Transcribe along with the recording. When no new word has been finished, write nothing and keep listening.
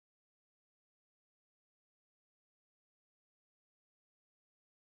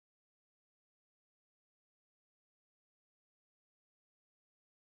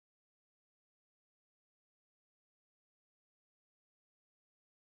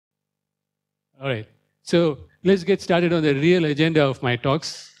All right. So let's get started on the real agenda of my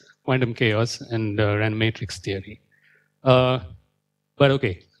talks, quantum chaos and random matrix theory. But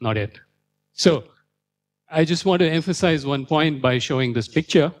okay, not yet. So I just want to emphasize one point by showing this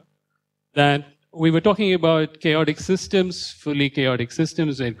picture, that we were talking about chaotic systems, fully chaotic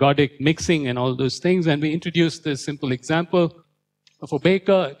systems, ergodic mixing and all those things, and we introduced this simple example of a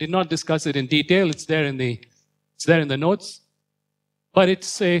baker. Did not discuss it in detail. It's there in the notes. But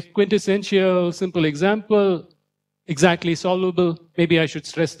it's a quintessential simple example, exactly solvable. Maybe I should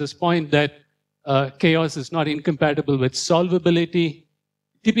stress this point that chaos is not incompatible with solvability.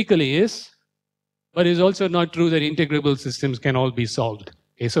 Typically is, but it's also not true that integrable systems can all be solved.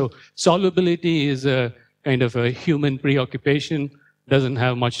 Okay, so solvability is a kind of a human preoccupation, doesn't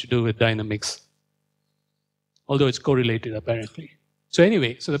have much to do with dynamics, although it's correlated apparently. So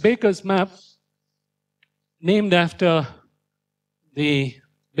anyway, so the baker's map, named after the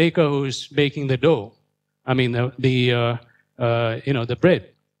baker who's baking the dough, I mean the bread.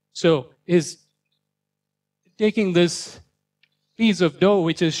 So is taking this piece of dough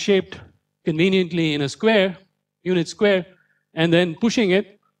which is shaped conveniently in a square, unit square, and then pushing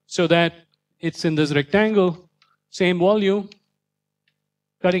it so that it's in this rectangle, same volume,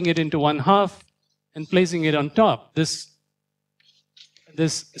 cutting it into 1/2 and placing it on top. This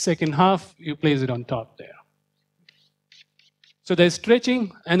second half, you place it on top there. So there's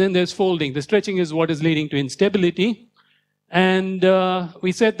stretching and then there's folding. The stretching is what is leading to instability. And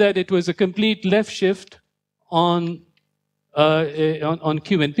we said that it was a complete left shift on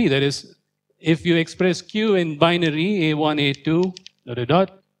Q and P. That is, if you express Q in binary, A1, A2, ...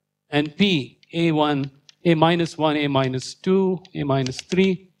 and P, A1, A minus 1, A minus 2, A minus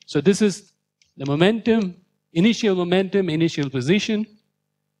 3. So this is the momentum, initial position.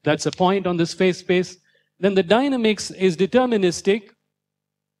 That's a point on this phase space. Then the dynamics is deterministic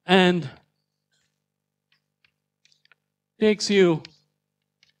and takes you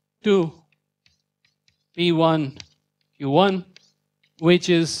to P1, Q1, which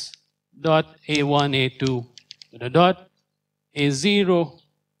is dot A1, A2, ... A0,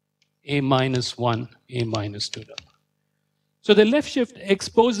 A minus 1, A minus 2. So the left shift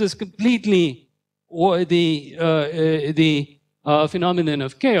exposes completely the phenomenon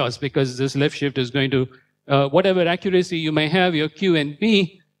of chaos, because this left shift is going to, whatever accuracy you may have, your Q and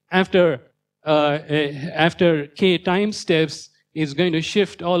P, after K time steps, is going to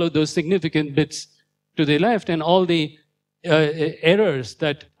shift all of those significant bits to the left, and all the errors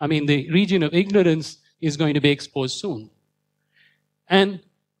that, the region of ignorance is going to be exposed soon.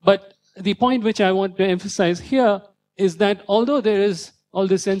 But the point which I want to emphasize here is that although there is all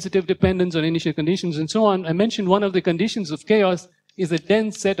this sensitive dependence on initial conditions and so on, I mentioned one of the conditions of chaos is a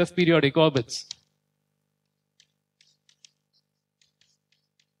dense set of periodic orbits.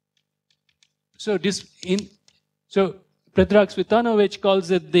 So Predrag Cvitanovic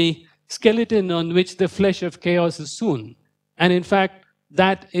calls it the skeleton on which the flesh of chaos is sewn. And in fact,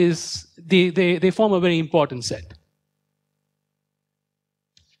 that is, they form a very important set,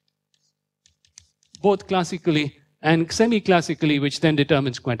 both classically and semi-classically, which then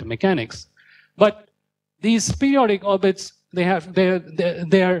determines quantum mechanics. But these periodic orbits, their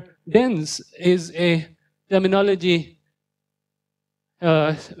dense is a terminology,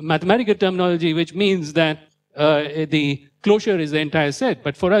 mathematical terminology, which means that the closure is the entire set.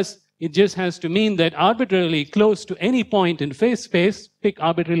 But for us, it just has to mean that arbitrarily close to any point in phase space, pick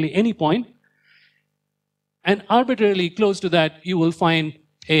arbitrarily any point, and arbitrarily close to that, you will find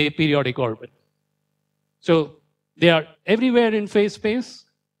a periodic orbit. So they are everywhere in phase space,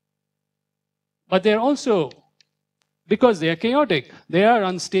 but they're also, because they are chaotic, they are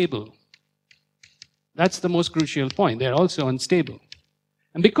unstable. That's the most crucial point. They're also unstable.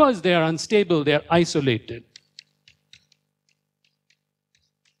 And because they are unstable, they are isolated.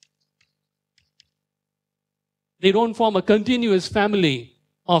 They don't form a continuous family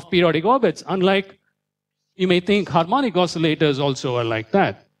of periodic orbits, unlike, you may think, harmonic oscillators also are like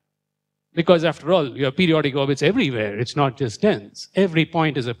that. Because after all, you have periodic orbits everywhere. It's not just dense. Every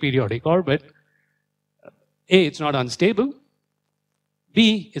point is a periodic orbit. A, it's not unstable.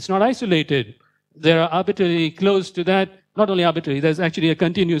 B, it's not isolated. There are arbitrarily close to that. Not only arbitrary, there's actually a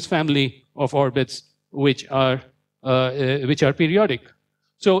continuous family of orbits which are periodic.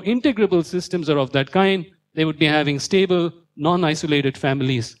 So integrable systems are of that kind. They would be having stable, non-isolated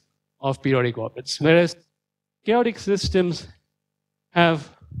families of periodic orbits. Whereas chaotic systems have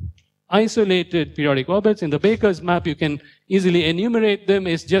isolated periodic orbits. In the Baker's map, you can easily enumerate them.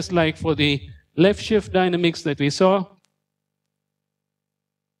 It's just like for the left shift dynamics that we saw.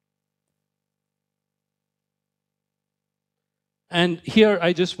 And here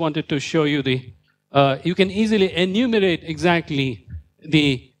I just wanted to show you you can easily enumerate exactly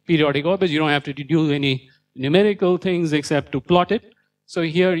the periodic orbits. You don't have to do any numerical things except to plot it. So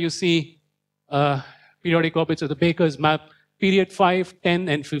here you see periodic orbits of the Baker's map, period 5, 10,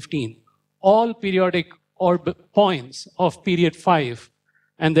 and 15. All periodic points of period 5,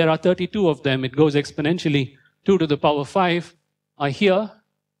 and there are 32 of them. It goes exponentially. 2 to the power 5 are here.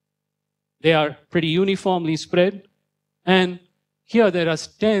 They are pretty uniformly spread. And here there are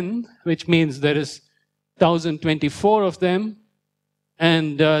 10, which means there is 1,024 of them.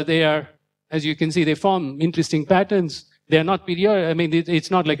 And they are, as you can see, they form interesting patterns. They are not periodic. I mean,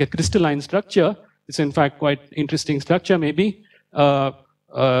 it's not like a crystalline structure. It's in fact quite interesting structure, maybe. But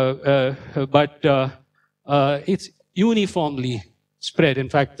it's uniformly spread. In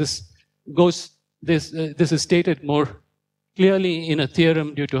fact, this is stated more clearly in a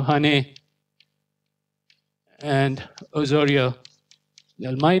theorem due to Hane and Osorio de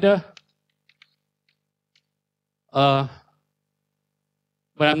Almeida. But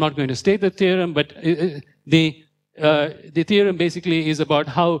I'm not going to state the theorem, but the theorem basically is about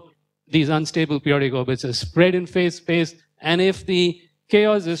how these unstable periodic orbits are spread in phase space, and if the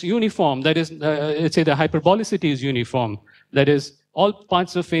chaos is uniform, that is, let's say the hyperbolicity is uniform, that is, all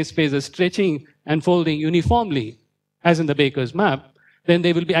parts of phase space are stretching and folding uniformly, as in the Baker's map, then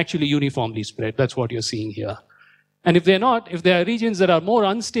they will be actually uniformly spread. That's what you're seeing here. And if they're not, if there are regions that are more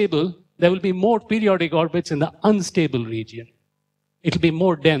unstable, there will be more periodic orbits in the unstable region. It'll be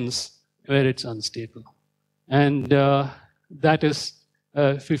more dense where it's unstable. And that is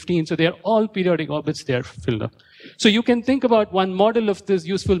 15. So they're all periodic orbits, they're filled up. So you can think about one model of this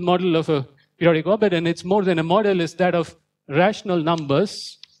useful model of a periodic orbit, and it's more than a model, is that of rational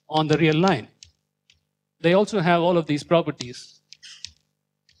numbers on the real line. They also have all of these properties.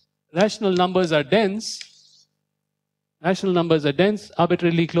 Rational numbers are dense. Rational numbers are dense,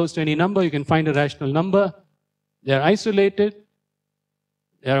 arbitrarily close to any number. You can find a rational number. They are isolated.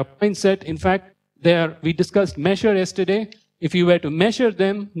 They are a point set. In fact, we discussed measure yesterday. If you were to measure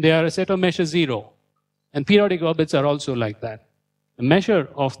them, they are a set of measure 0. And periodic orbits are also like that. The measure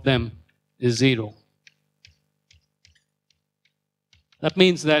of them is 0. That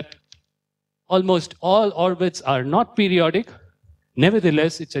means that almost all orbits are not periodic.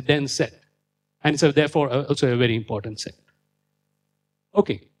 Nevertheless, it's a dense set. And so therefore also a very important set.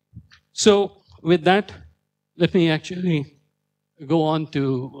 Okay. So with that, let me actually go on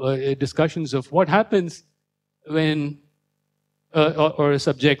to discussions of what happens when or a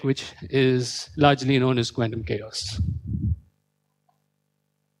subject which is largely known as quantum chaos.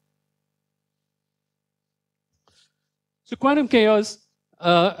 So quantum chaos,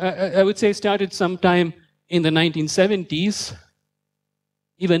 I would say, started sometime in the 1970s,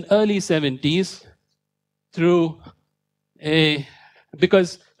 even early 70s,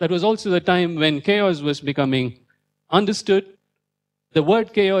 because that was also the time when chaos was becoming understood. The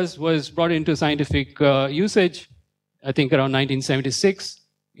word chaos was brought into scientific usage, I think around 1976,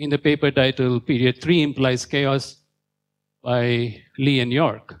 in the paper titled Period 3 Implies Chaos by Lee and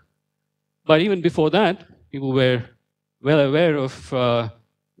York. But even before that, people were well aware of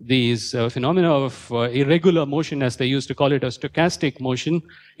these phenomena of irregular motion, as they used to call it, or stochastic motion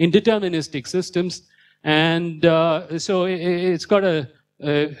in deterministic systems. And so it's got a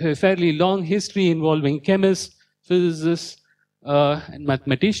fairly long history involving chemists, physicists, and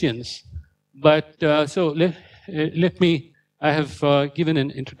mathematicians. But so I have given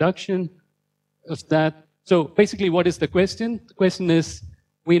an introduction of that. So basically, what is the question? The question is,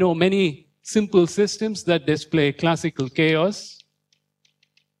 we know many simple systems that display classical chaos.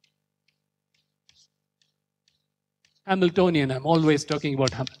 Hamiltonian, I'm always talking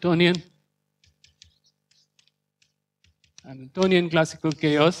about Hamiltonian. Hamiltonian classical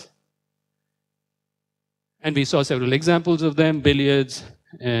chaos. And we saw several examples of them, billiards,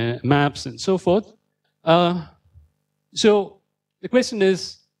 maps, and so forth. So the question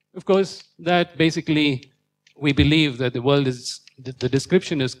is, of course, that basically we believe that the world is, the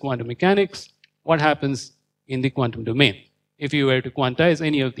description is quantum mechanics. What happens in the quantum domain? If you were to quantize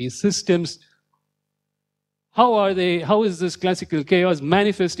any of these systems, how is this classical chaos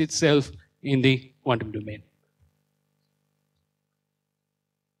manifest itself in the quantum domain?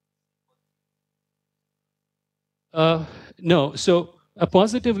 No, so a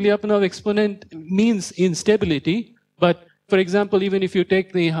positive Lyapunov exponent means instability, but for example, even if you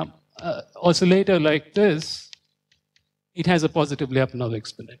take the oscillator like this, it has a positive Lyapunov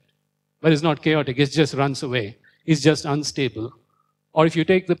exponent, but it's not chaotic, it just runs away, it's just unstable. Or if you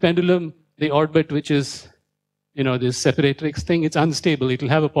take the pendulum, the orbit which is this separatrix thing, it's unstable. It will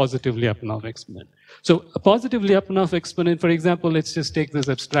have a positive Lyapunov exponent. So a positive Lyapunov exponent, for example, let's just take this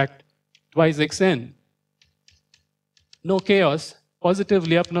abstract twice xn. No chaos, positive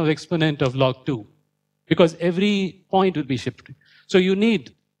Lyapunov exponent of log 2. Because every point would be shifted. So you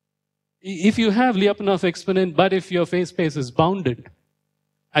need, if you have Lyapunov exponent, but if your phase space is bounded,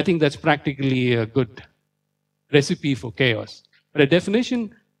 I think that's practically a good recipe for chaos. But a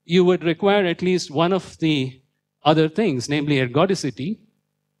definition, you would require at least one of the other things, namely ergodicity,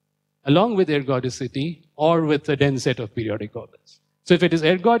 along with ergodicity, or with a dense set of periodic orbits. So if it is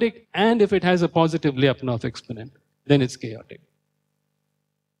ergodic and if it has a positive Lyapunov exponent, then it's chaotic.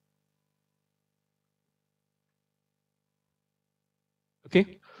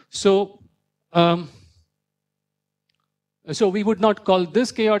 Okay, so we would not call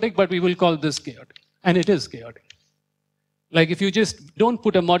this chaotic, but we will call this chaotic, and it is chaotic. Like if you just don't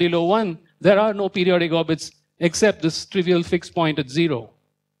put a modulo 1, there are no periodic orbits except this trivial fixed point at 0.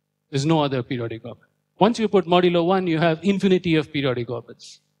 There's no other periodic orbit. Once you put modulo 1, you have infinity of periodic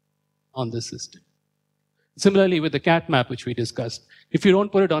orbits on this system. Similarly with the cat map, which we discussed. If you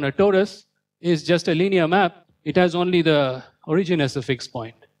don't put it on a torus, it's just a linear map. It has only the origin as a fixed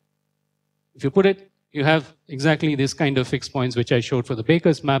point. If you put it, you have exactly this kind of fixed points which I showed for the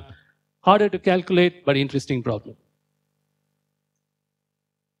Baker's map. Harder to calculate, but interesting problem.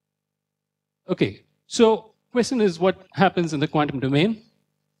 Okay, so question is what happens in the quantum domain?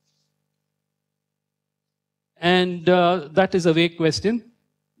 And that is a vague question,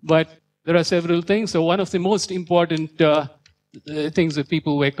 but there are several things. So one of the most important things that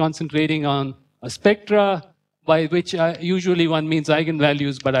people were concentrating on are spectra, by which usually one means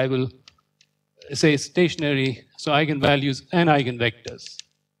eigenvalues, but I will say stationary, so eigenvalues and eigenvectors.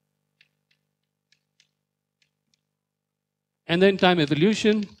 And then time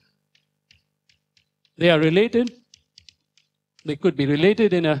evolution. They are related. They could be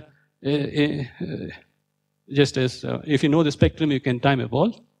related in just as if you know the spectrum, you can time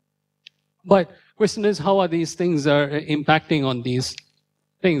evolve. But question is, how are these things are impacting on these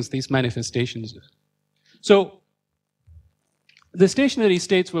things, these manifestations? So the stationary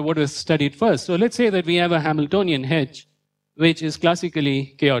states were what was studied first. So let's say that we have a Hamiltonian hedge, which is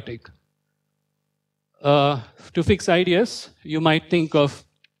classically chaotic. To fix ideas, you might think of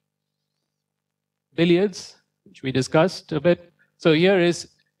billiards, which we discussed a bit. So here is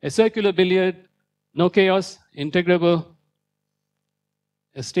a circular billiard, no chaos, integrable,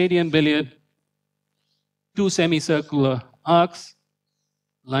 a stadium billiard, two semicircular arcs,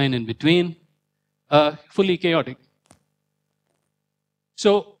 line in between, fully chaotic.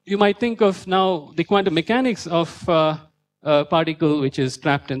 So you might think of now the quantum mechanics of a particle which is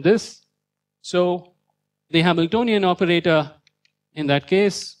trapped in this. So the Hamiltonian operator in that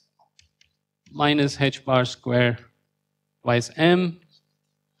case, minus h bar square twice m.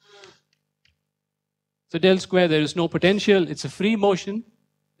 So del square, there is no potential. It's a free motion,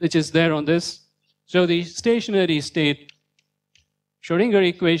 which is there on this. So the stationary state Schrodinger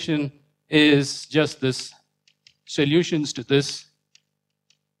equation is just this solutions to this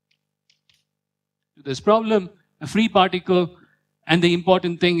problem, a free particle. And the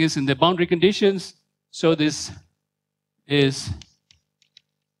important thing is in the boundary conditions. So this is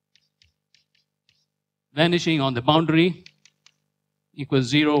vanishing on the boundary equals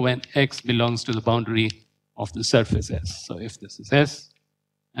 0 when x belongs to the boundary of the surface S. So if this is S,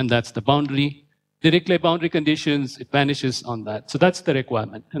 and that's the boundary, Dirichlet boundary conditions, it vanishes on that. So that's the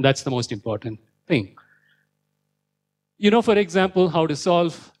requirement, and that's the most important thing. You know, for example, how to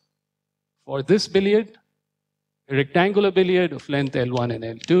solve for this billiard, a rectangular billiard of length L1 and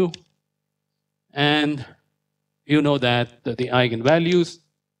L2, and you know that the eigenvalues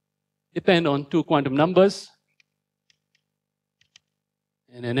depend on two quantum numbers,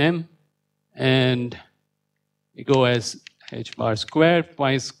 n and m, and we go as h bar squared,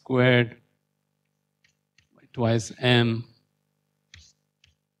 twice squared by twice m.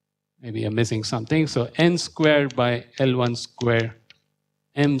 Maybe I'm missing something. So n squared by L1 squared,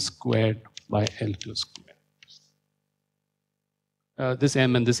 m squared by L2 squared. This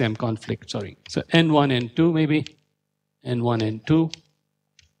m and this m conflict, sorry. So n1, n2 maybe, n1, n2,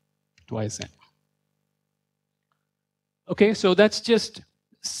 twice m. Okay, so that's just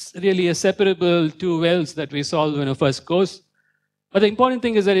really a separable two wells that we solve in a first course. But the important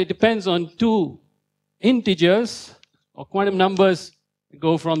thing is that it depends on two integers or quantum numbers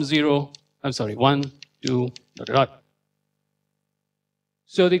go from 0, I'm sorry, 1, 2, dot, dot.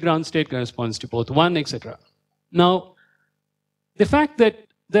 So the ground state corresponds to both 1, etc. Now, the fact that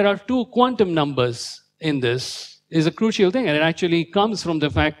there are two quantum numbers in this is a crucial thing, and it actually comes from the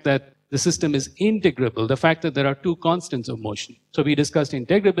fact that the system is integrable, the fact that there are two constants of motion. So we discussed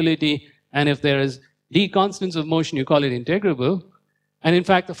integrability, and if there is d constants of motion, you call it integrable. And in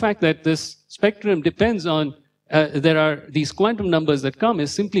fact, the fact that this spectrum depends on, there are these quantum numbers that come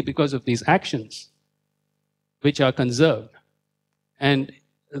is simply because of these actions, which are conserved. And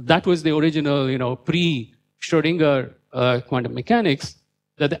that was the original, pre-Schrodinger quantum mechanics,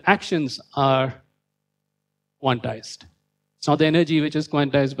 that the actions are quantized. It's not the energy which is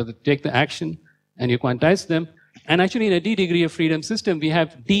quantized, but you take the action and you quantize them. And actually, in a d degree of freedom system, we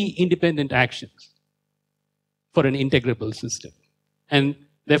have d independent actions for an integrable system. And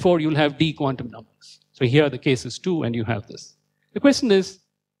therefore, you'll have d quantum numbers. So here the case is 2, and you have this. The question is,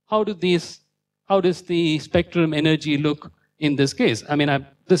 how does the spectrum energy look in this case? I mean,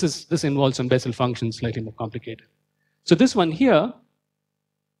 this involves some Bessel functions, slightly more complicated. So this one here,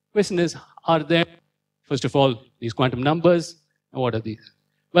 question is, are there, first of all, these quantum numbers? And what are these?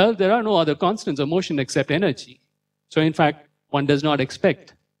 Well, there are no other constants of motion except energy. So in fact, one does not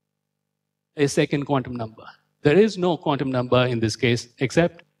expect a second quantum number. There is no quantum number in this case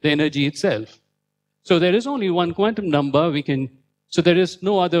except the energy itself. So there is only one quantum number. So there is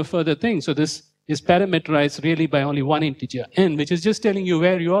no other further thing. So this is parameterized really by only one integer, n, which is just telling you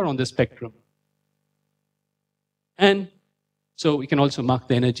where you are on the spectrum. And so we can also mark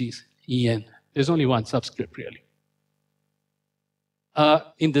the energies, En. There's only one subscript, really.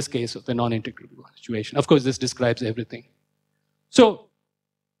 In this case of the non-integrable situation. Of course, this describes everything. So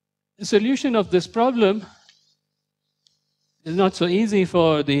the solution of this problem is not so easy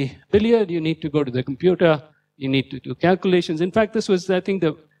for the billiard. You need to go to the computer. You need to do calculations. In fact, this was, I think,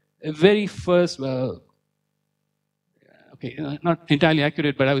 the very first, well, okay, not entirely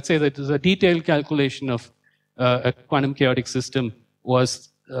accurate, but I would say that a detailed calculation of a quantum chaotic system was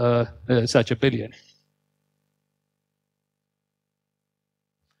such a billiard.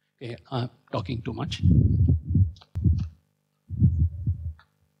 Okay, I'm talking too much.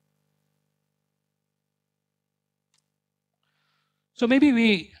 So maybe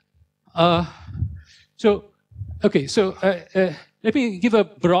we, let me give a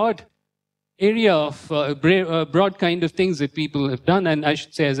broad area of, broad kind of things that people have done. And I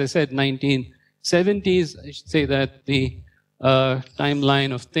should say, as I said, 1970s, I should say that the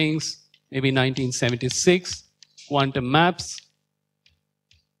timeline of things, maybe 1976, quantum maps.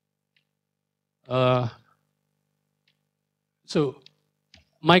 So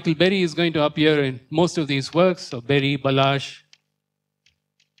Michael Berry is going to appear in most of these works. So Berry, Balazs,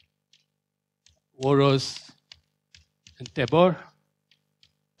 Voros, and Tabor.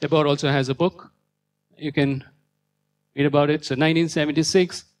 Tabor also has a book. You can read about it. So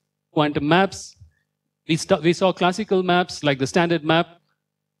 1976, quantum maps. We saw classical maps like the standard map.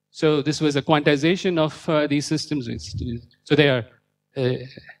 So this was a quantization of these systems. So they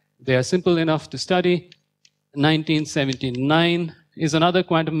are simple enough to study. 1979 is another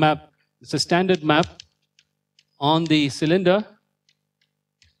quantum map. It's a standard map on the cylinder.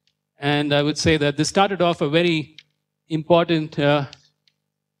 And I would say that this started off a very important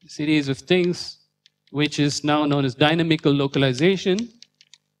series of things, which is now known as dynamical localization,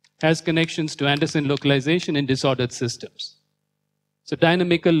 has connections to Anderson localization in disordered systems. So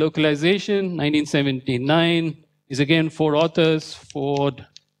dynamical localization, 1979, is again 4 authors, Ford,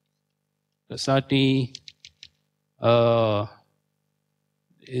 Rosati,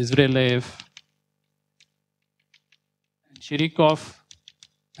 Izraelev, and Chirikov,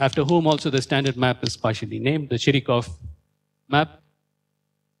 after whom also the standard map is partially named, the Chirikov map.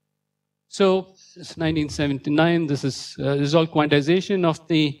 So it's 1979, this is all quantization of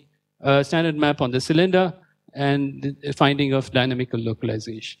the standard map on the cylinder and the finding of dynamical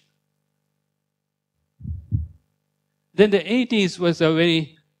localization. Then the 80s was a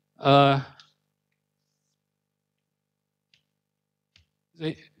very a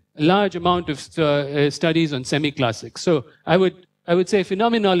large amount of studies on semi-classics. So I would say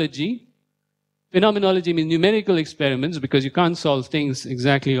phenomenology. Phenomenology means numerical experiments because you can't solve things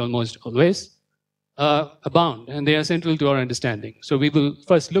exactly almost always. Abound, and they are central to our understanding. So we will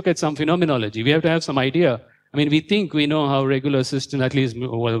first look at some phenomenology. We have to have some idea. I mean, we think we know how regular systems, at least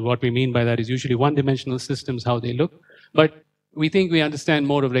what we mean by that is usually one-dimensional systems, how they look. But we think we understand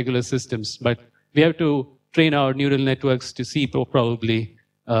more of regular systems. But we have to train our neural networks to see probably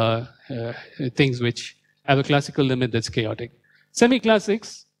things which have a classical limit that's chaotic.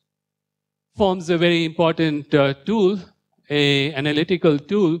 Semi-classics forms a very important tool, an analytical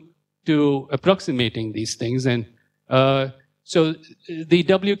tool to approximating these things. And so the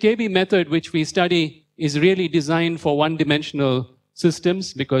WKB method, which we study, is really designed for one-dimensional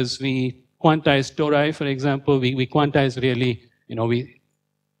systems because we quantize tori, for example. We quantize really,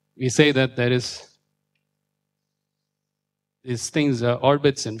 we we say that there is these things are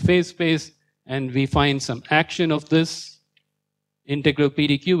orbits in phase space, and we find some action of this integral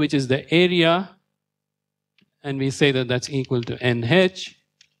PdQ, which is the area, and we say that that's equal to NH.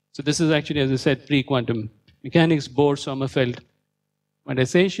 So this is actually, as I said, pre-quantum mechanics, Bohr-Sommerfeld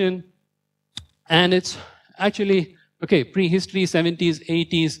quantization. And it's actually, okay, prehistory, 70s,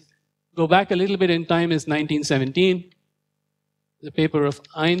 80s. Go back a little bit in time is 1917. The paper of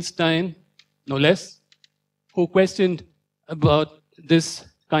Einstein, no less, who questioned about this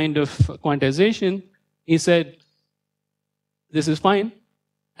kind of quantization. He said, this is fine.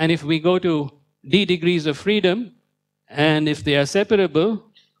 And if we go to d degrees of freedom, and if they are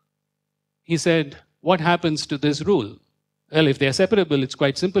separable, he said, what happens to this rule? Well, if they are separable, it's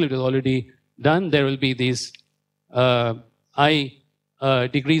quite simple. It is already done. There will be these I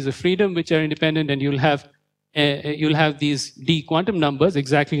degrees of freedom which are independent, and you'll have these d quantum numbers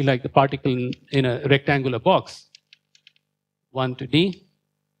exactly like the particle in a rectangular box. 1 to d.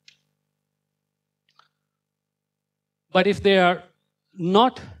 But if they are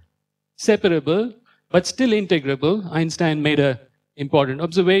not separable, but still integrable, Einstein made an important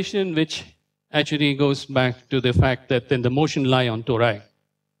observation, which actually goes back to the fact that then the motion lie on tori.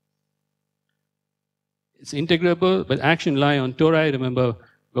 It's integrable, but action lie on tori. Remember,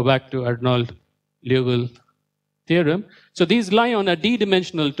 go back to Arnold-Liouville theorem. So these lie on a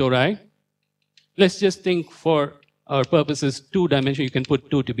d-dimensional tori. Let's just think for our purposes, two-dimensional, you can put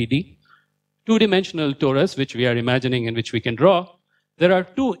 2 to be d. Two-dimensional torus, which we are imagining and which we can draw. There are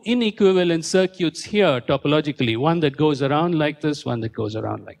two inequivalent circuits here topologically, one that goes around like this, one that goes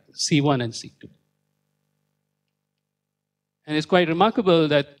around like this, C1 and C2. And it's quite remarkable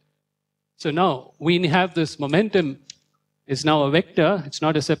that, so now we have this momentum is now a vector, it's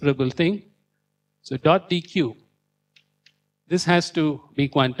not a separable thing. So dot dq, this has to be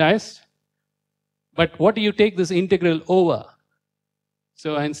quantized. But what do you take this integral over?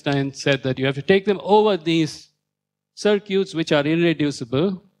 So Einstein said that you have to take them over these circuits which are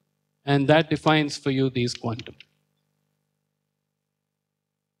irreducible, and that defines for you these quantum.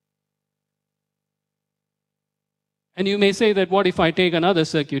 And you may say that what if I take another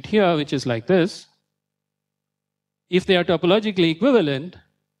circuit here which is like this? If they are topologically equivalent,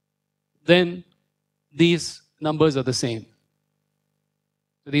 then these numbers are the same.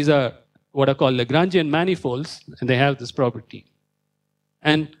 So these are what are called Lagrangian manifolds, and they have this property.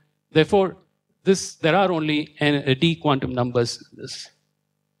 And therefore, there are only d quantum numbers in this.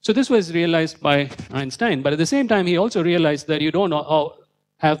 So this was realized by Einstein, but at the same time, he also realized that you don't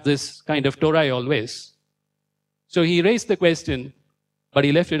have this kind of tori always. So he raised the question, but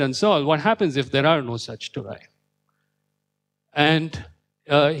he left it unsolved. What happens if there are no such tori? And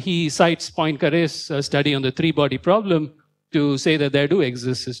he cites Poincaré's study on the three-body problem to say that there do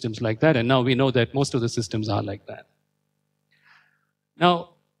exist systems like that, and now we know that most of the systems are like that. Now,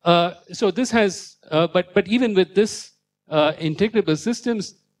 so this has, but even with this integrable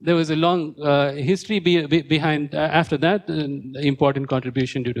systems, there was a long history behind, after that, an important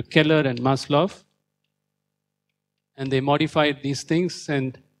contribution due to Keller and Maslov. And they modified these things,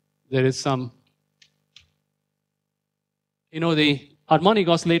 and there is some, the harmonic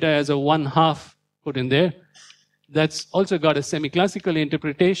oscillator has a 1/2 put in there. That's also got a semi-classical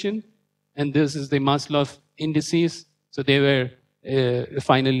interpretation, and this is the Maslov indices. So they were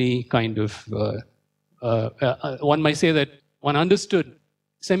finally kind of, one might say that one understood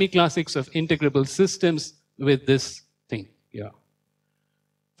semi-classics of integrable systems with this thing. Yeah.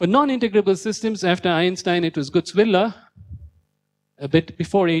 For non-integrable systems, after Einstein, it was Gutzwiller, a bit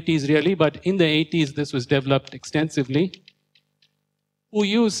before 80s really, but in the 80s, this was developed extensively, who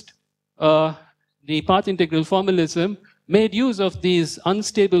used the path integral formalism, made use of these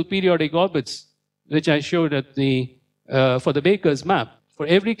unstable periodic orbits, which I showed at for the Baker's map. For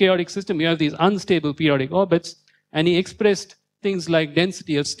every chaotic system, you have these unstable periodic orbits, and he expressed things like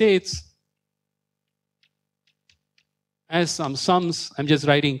density of states as some sums. I'm just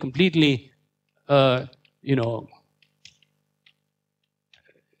writing completely,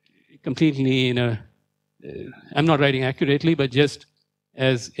 completely in a, I'm not writing accurately, but just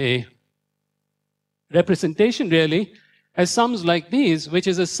as a representation really, as sums like these, which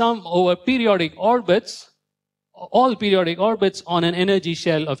is a sum over periodic orbits, all periodic orbits on an energy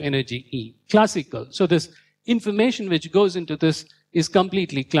shell of energy E, classical. So this information which goes into this is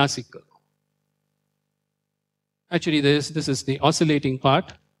completely classical. Actually, this is the oscillating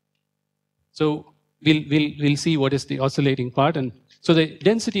part. So we'll see what is the oscillating part. And so the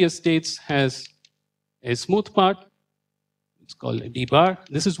density of states has a smooth part. It's called a d bar.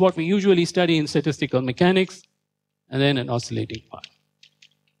 This is what we usually study in statistical mechanics, and then an oscillating part.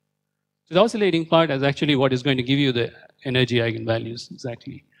 So the oscillating part is actually what is going to give you the energy eigenvalues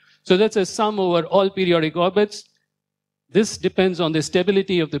exactly. So that's a sum over all periodic orbits. This depends on the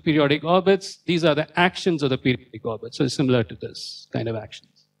stability of the periodic orbits. These are the actions of the periodic orbits. So it's similar to this kind of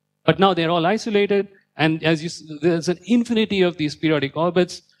actions. But now they're all isolated, and as you see, there's an infinity of these periodic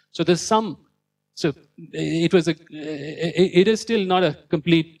orbits. So the sum, so it is still not a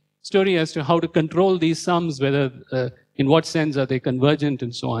complete story as to how to control these sums, whether in what sense are they convergent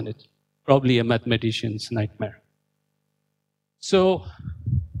and so on. It's probably a mathematician's nightmare. So,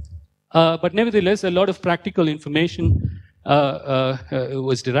 but nevertheless, a lot of practical information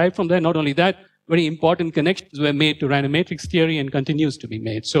was derived from there. Not only that, very important connections were made to random matrix theory and continues to be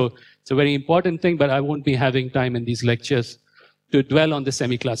made. So it's a very important thing, but I won't be having time in these lectures to dwell on the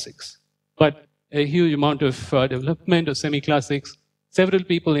semi-classics. But a huge amount of development of semi-classics, several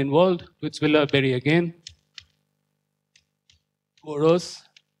people involved, Hutzwiller, Berry again, Bordeaux,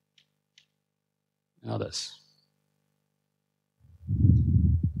 and others.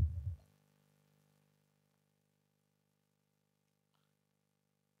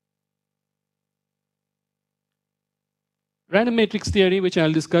 Random matrix theory, which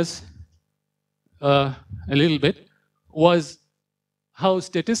I'll discuss a little bit, was how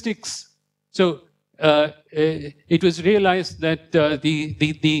statistics. So it was realized that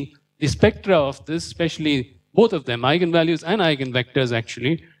the spectra of this, especially both of them, eigenvalues and eigenvectors,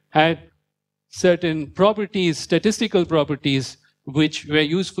 actually had certain properties, statistical properties, which were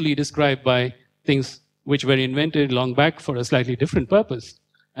usefully described by things which were invented long back for a slightly different purpose,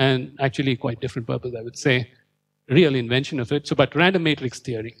 and actually quite different purpose, I would say. Real invention of it. So, but random matrix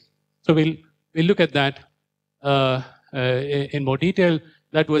theory. So we'll look at that in more detail.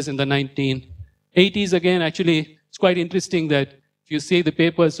 That was in the 1980s. Again, actually, it's quite interesting that if you see the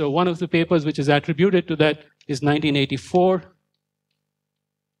papers, so one of the papers which is attributed to that is 1984.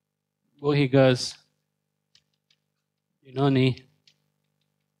 Bohigas, Inoni,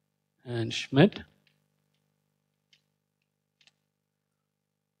 and Schmidt.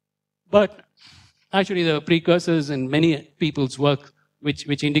 But actually, there were precursors in many people's work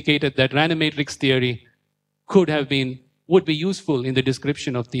which indicated that random matrix theory would be useful in the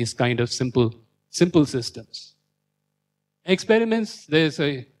description of these kind of simple systems. Experiments, there's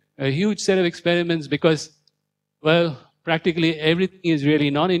a huge set of experiments because, well, practically everything is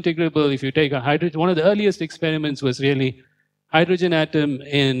really non-integrable. If you take a hydrogen, one of the earliest experiments was really hydrogen atom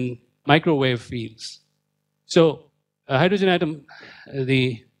in microwave fields. So a hydrogen atom,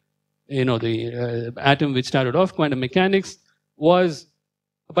 the atom which started off quantum mechanics was,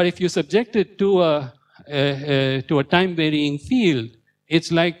 but if you subject it to a time varying field,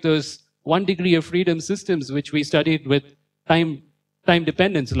 it's like those 1 degree of freedom systems which we studied with time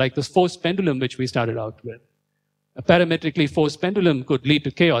dependence, like this forced pendulum which we started out with. A parametrically forced pendulum could lead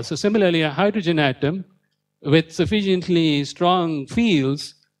to chaos. So similarly, a hydrogen atom with sufficiently strong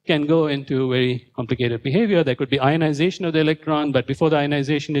fields can go into very complicated behavior. There could be ionization of the electron, but before the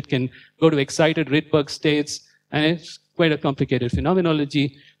ionization, it can go to excited Rydberg states, and it's quite a complicated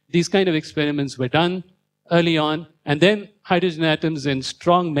phenomenology. These kind of experiments were done early on, and then hydrogen atoms in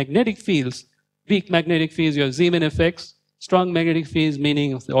strong magnetic fields, weak magnetic fields, you have Zeeman effects, strong magnetic fields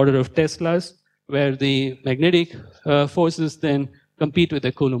meaning of the order of Teslas, where the magnetic forces then compete with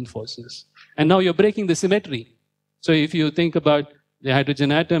the Coulomb forces. And now you're breaking the symmetry. So if you think about the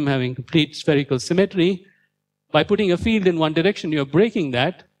hydrogen atom having complete spherical symmetry, by putting a field in one direction, you're breaking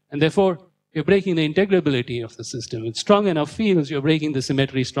that, and therefore you're breaking the integrability of the system. With strong enough fields, you're breaking the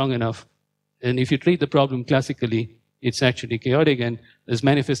symmetry strong enough. And if you treat the problem classically, it's actually chaotic, and there's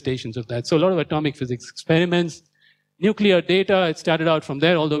manifestations of that. So a lot of atomic physics experiments. Nuclear data, it started out from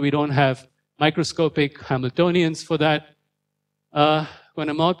there, although we don't have microscopic Hamiltonians for that.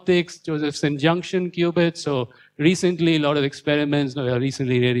 Quantum optics, Josephson junction qubits. So recently, a lot of experiments,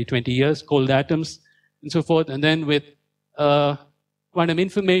 recently really 20 years, cold atoms and so forth. And then with quantum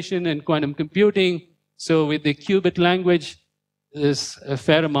information and quantum computing, so with the qubit language, there's a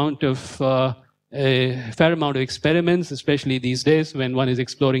fair amount of experiments, especially these days when one is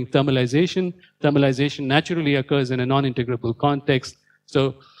exploring thermalization. Thermalization naturally occurs in a non-integrable context.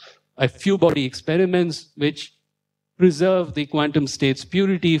 So a few body experiments which preserve the quantum state's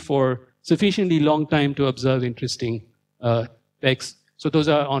purity for sufficiently long time to observe interesting effects. So those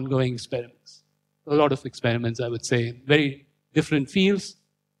are ongoing experiments. A lot of experiments, I would say, very different fields.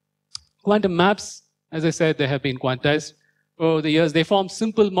 Quantum maps, as I said, they have been quantized over the years. They form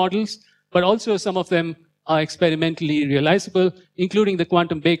simple models, but also some of them are experimentally realizable, including the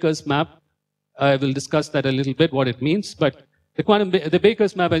quantum Baker's map. I will discuss that a little bit, what it means. But the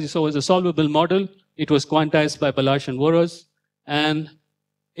Baker's map, as you saw, is a solvable model. It was quantized by Balazs and Voros. And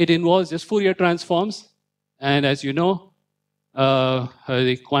it involves just Fourier transforms. And as you know,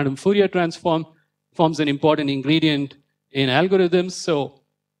 the quantum Fourier transform forms an important ingredient in algorithms. So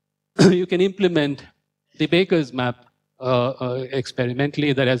you can implement the Baker's map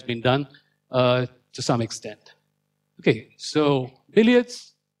experimentally. That has been done to some extent. Okay, so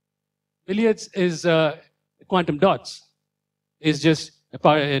billiards is quantum dots. Is just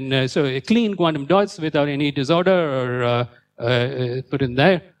so a clean quantum dots without any disorder or put in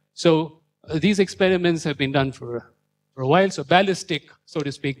there. So these experiments have been done for a while. So ballistic, so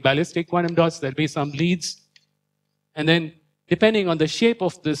to speak, ballistic quantum dots, there'll be some leads. And then depending on the shape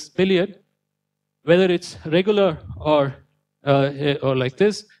of this billiard, whether it's regular or like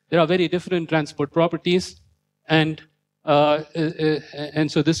this, there are very different transport properties. And so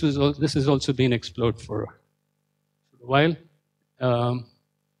this has also been explored for a while.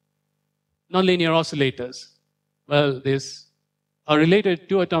 Nonlinear oscillators. Well, these are related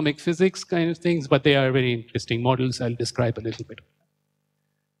to atomic physics kind of things, but they are very interesting models. I'll describe a little bit.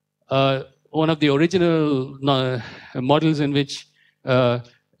 One of the original models in which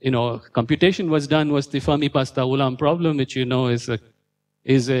computation was done was the Fermi-Pasta-Ulam problem, which you know is well,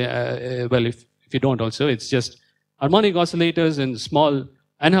 if you don't also, it's just harmonic oscillators and small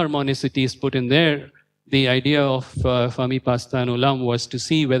anharmonicities put in there. The idea of Fermi-Pasta and Ulam was to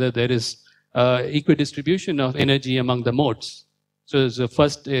see whether there is equidistribution of energy among the modes. So it's the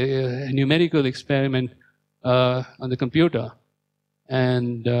first numerical experiment on the computer.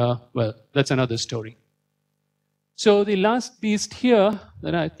 And, well, that's another story. So the last piece here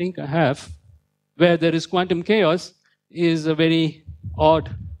that I think I have, where there is quantum chaos, is a very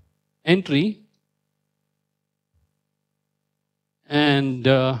odd entry. And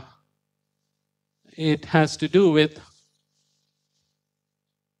it has to do with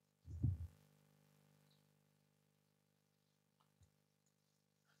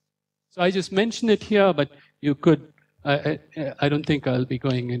so I just mentioned it here, but you could, I don't think I'll be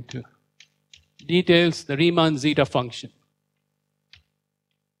going into details. The Riemann zeta function.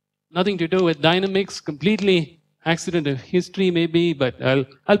 Nothing to do with dynamics, completely accident of history maybe, but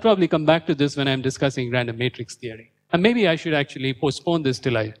I'll probably come back to this when I'm discussing random matrix theory. And maybe I should actually postpone this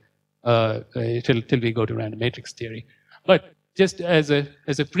till we go to random matrix theory. But just as a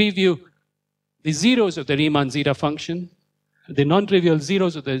preview, the zeros of the Riemann zeta function, the non-trivial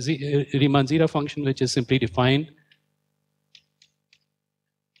zeros of the Riemann zeta function, which is simply defined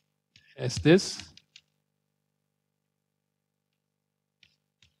as this.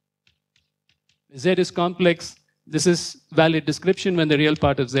 Z is complex. This is valid description when the real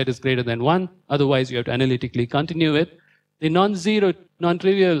part of Z is greater than 1. Otherwise, you have to analytically continue it. The non-zero,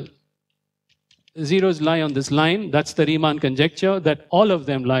 non-trivial zeros lie on this line. That's the Riemann conjecture, that all of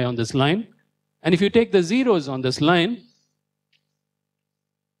them lie on this line. And if you take the zeros on this line,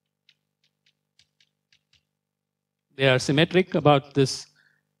 they are symmetric about this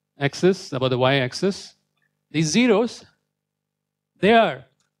axis, about the y-axis. These zeros, they are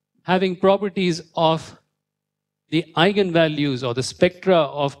having properties of the eigenvalues or the spectra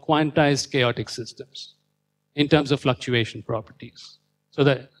of quantized chaotic systems in terms of fluctuation properties. So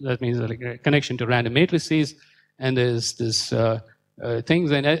that means like a connection to random matrices, and there's this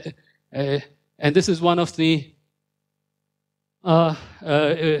things, and this is one of the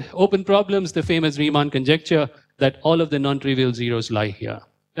open problems, the famous Riemann conjecture, that all of the non-trivial zeros lie here.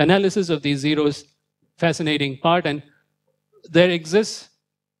 Analysis of these zeros, fascinating part, and there exists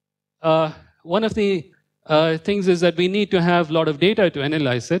one of the things is that we need to have a lot of data to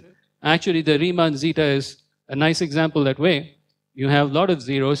analyze it. Actually, the Riemann zeta is a nice example that way. You have a lot of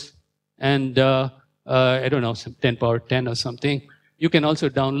zeros, and I don't know, some 10 power 10 or something. You can also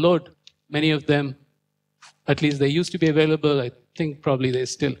download many of them. At least they used to be available. I think probably they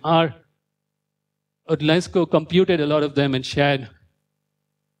still are. Odlesko computed a lot of them and shared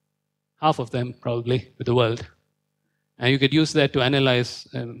half of them probably with the world. And you could use that to analyze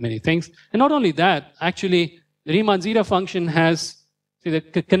many things. And not only that, actually, the Riemann zeta function has, see, the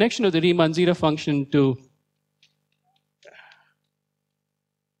connection of the Riemann zeta function to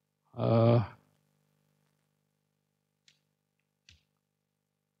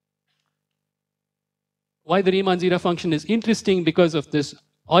why the Riemann zeta function is interesting because of this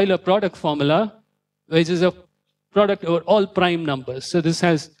Euler product formula, which is a product over all prime numbers. So this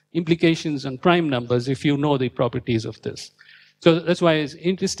has implications on prime numbers if you know the properties of this. So that's why it's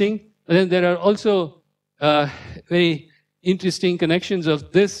interesting. But then there are also very interesting connections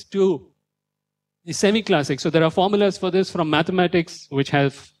of this to the semi-classic. So there are formulas for this from mathematics which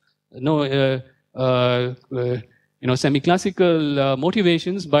have no semi-classical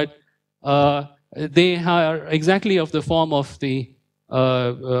motivations, but they are exactly of the form of the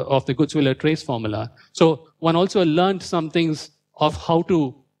of the Gutzwiller trace formula. So one also learned some things of how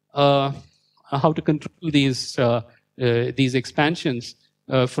to control these expansions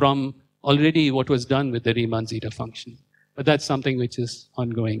from already what was done with the Riemann zeta function. But that's something which is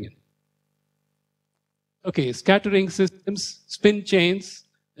ongoing. Okay, scattering systems, spin chains,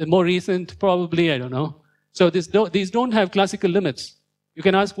 more recent, probably, I don't know. So these don't have classical limits. You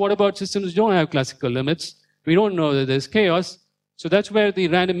can ask, what about systems which don't have classical limits? We don't know that there's chaos. So that's where the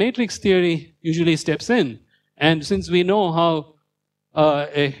random matrix theory usually steps in. And since we know how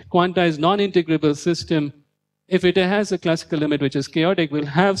a quantized non-integrable system, if it has a classical limit which is chaotic, will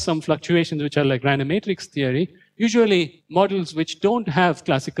have some fluctuations which are like random matrix theory. Usually models which don't have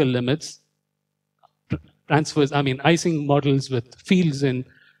classical limits, Ising models with fields in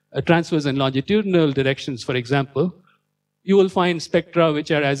transverse and longitudinal directions, for example, you will find spectra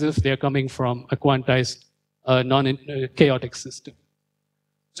which are as if they're coming from a quantized chaotic system.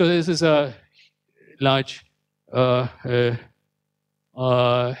 So this is a large area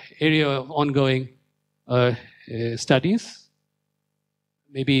of ongoing studies.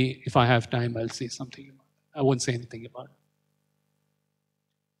 Maybe if I have time, I'll say something about it. I won't say anything about it.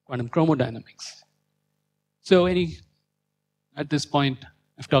 Quantum chromodynamics. So at this point,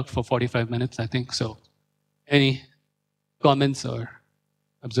 I've talked for 45 minutes, I think. So any comments or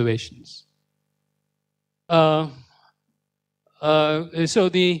observations? So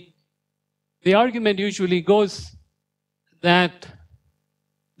the argument usually goes that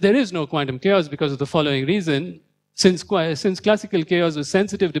there is no quantum chaos because of the following reason. Since classical chaos is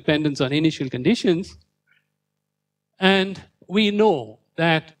sensitive dependence on initial conditions, and we know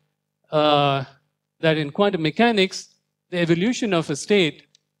that that in quantum mechanics, the evolution of a state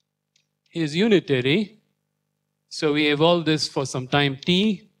is unitary. So we evolve this for some time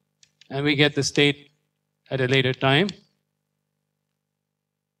t, and we get the state at a later time.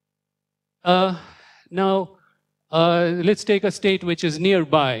 Now, let's take a state which is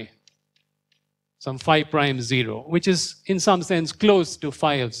nearby, some phi prime 0, which is in some sense close to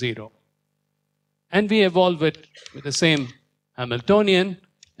phi of 0. And we evolve it with the same Hamiltonian,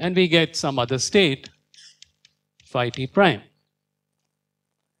 and we get some other state, phi t prime.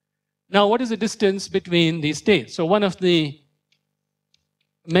 Now, what is the distance between these states? So one of the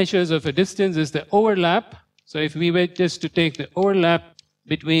measures of a distance is the overlap. So if we were just to take the overlap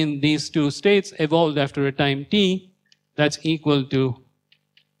between these two states evolved after a time t, that's equal to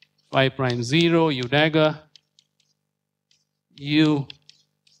phi prime 0 u dagger u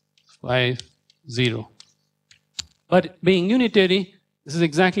phi 0. But being unitary, this is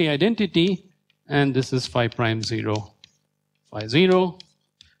exactly identity, and this is phi prime 0 phi 0.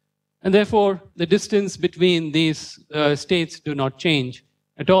 And therefore, the distance between these states do not change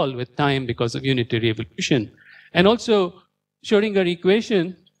at all with time because of unitary evolution. And also, Schrödinger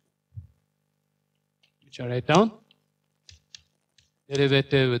equation, which I write down,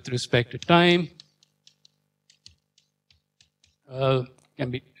 derivative with respect to time, can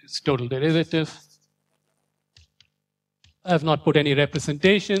be its total derivative. I have not put any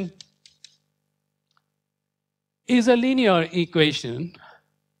representation. Is a linear equation.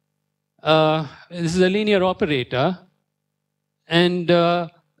 This is a linear operator, and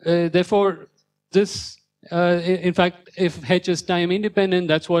therefore this, in fact, if h is time independent,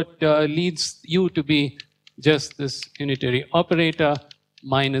 that's what leads u to be just this unitary operator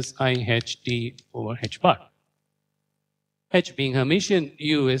minus I h t over h bar. H being Hermitian,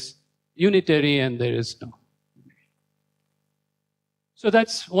 u is unitary, and there is no. So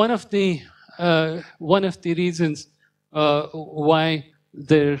that's one of the reasons why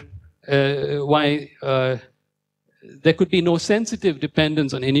there could be no sensitive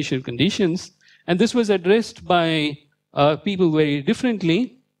dependence on initial conditions. And this was addressed by people very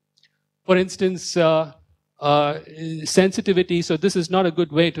differently. For instance, sensitivity. So this is not a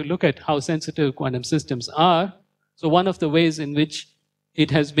good way to look at how sensitive quantum systems are. So one of the ways in which it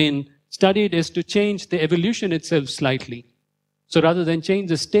has been studied is to change the evolution itself slightly. So rather than change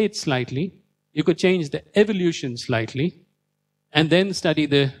the state slightly, you could change the evolution slightly and then study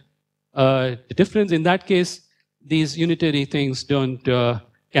the difference. In that case, these unitary things don't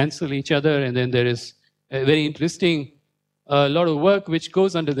cancel each other. And then there is a very interesting lot of work which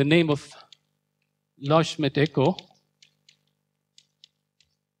goes under the name of Loschmidt echo.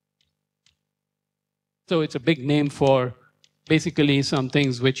 So it's a big name for basically some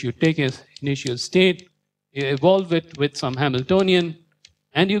things which you take as initial state, you evolve it with some Hamiltonian,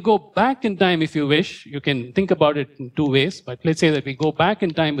 and you go back in time if you wish. You can think about it in two ways, but let's say that we go back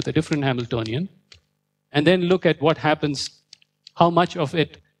in time with a different Hamiltonian, and then look at what happens, how much of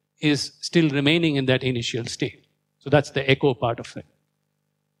it is still remaining in that initial state. So that's the echo part of it.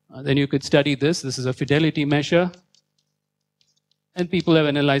 then you could study this. This is a fidelity measure. And people have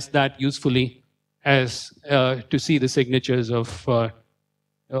analyzed that usefully as to see the signatures of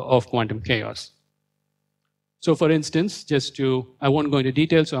quantum chaos. So for instance, I won't go into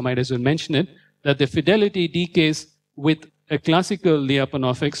detail, so I might as well mention it, that the fidelity decays with a classical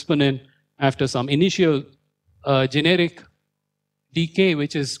Lyapunov exponent after some initial generic decay,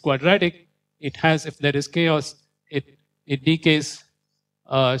 which is quadratic. It has, if there is chaos, it decays.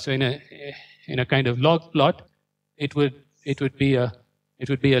 So in a kind of log plot, it would be a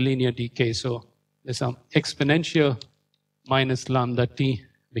linear decay. So there's some exponential minus lambda t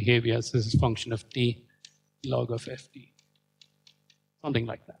behavior. So this is a function of t log of ft, something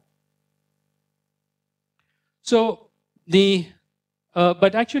like that. So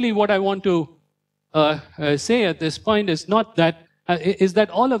but actually, what I want to say at this point is not that is that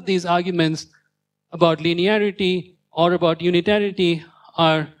all of these arguments about linearity or about unitarity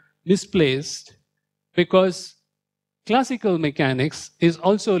are misplaced, because classical mechanics is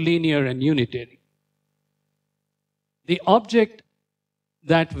also linear and unitary. The object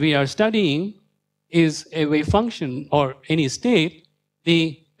that we are studying is a wave function or any state.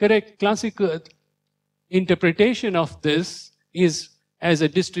 The correct classical interpretation of this is as a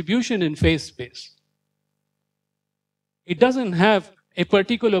distribution in phase space. It doesn't have a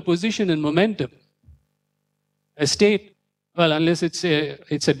particular position in momentum. A state, well, unless it's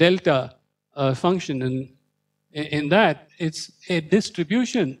a delta function, in that it's a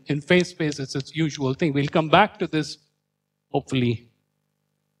distribution in phase space. It's its usual thing. We'll come back to this hopefully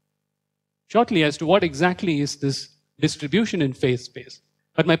shortly as to what exactly is this distribution in phase space.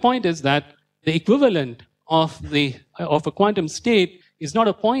 But my point is that the equivalent of a quantum state is not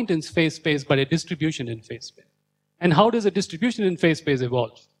a point in phase space, but a distribution in phase space. And how does a distribution in phase space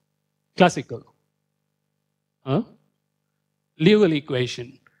evolve? Classical. Liouville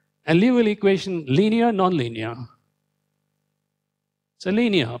equation. And Liouville equation, linear, non-linear. It's a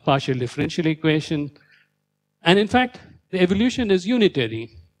linear partial differential equation. And in fact, the evolution is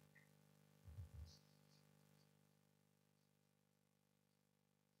unitary.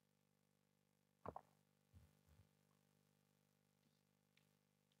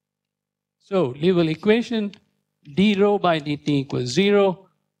 So Liouville equation, d rho by dt equals 0,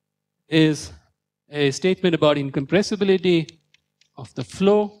 is a statement about incompressibility of the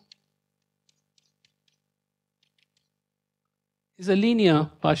flow. Is a linear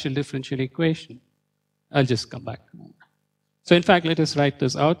partial differential equation. I'll just come back. So in fact, let us write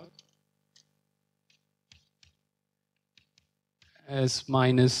this out as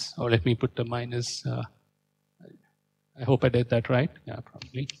minus, or let me put the minus, I hope I did that right. Yeah,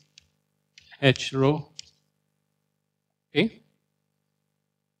 probably. H rho. Okay.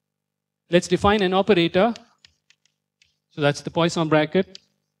 Let's define an operator. So that's the Poisson bracket.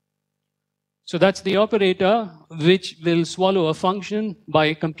 So that's the operator which will swallow a function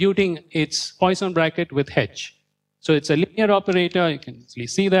by computing its Poisson bracket with H. So it's a linear operator. You can easily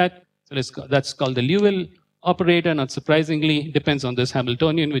see that. So that's called the Liouville operator. Not surprisingly, depends on this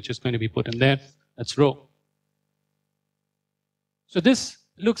Hamiltonian, which is going to be put in there. That's rho. So this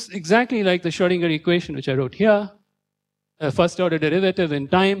looks exactly like the Schrodinger equation, which I wrote here. A first order derivative in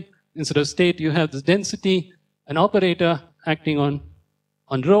time. Instead of state, you have this density, an operator acting on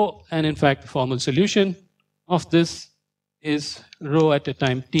rho, and in fact, the formal solution of this is rho at a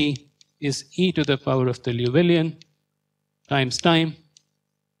time t is e to the power of the Liouvillean times time,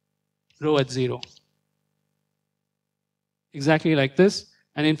 rho at 0. Exactly like this.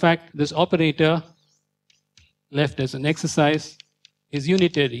 And in fact, this operator left as an exercise is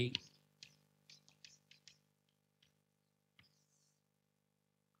unitary.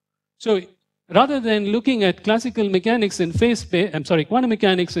 So rather than looking at classical mechanics in phase space, quantum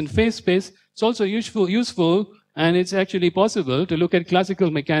mechanics in phase space, it's also useful, and it's actually possible to look at classical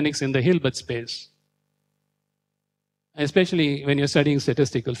mechanics in the Hilbert space. Especially when you're studying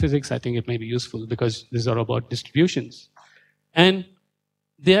statistical physics, I think it may be useful because these are about distributions. And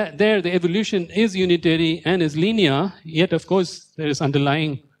there the evolution is unitary and is linear, yet of course there is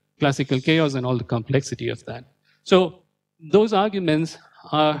underlying classical chaos and all the complexity of that. So those arguments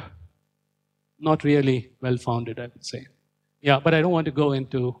are not really well-founded, I would say. Yeah, but I don't want to go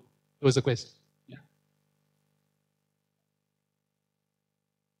into, it was a question.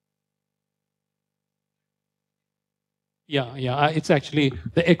 Yeah, it's actually,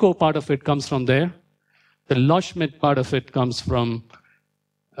 the echo part of it comes from there. The Loschmidt part of it comes from,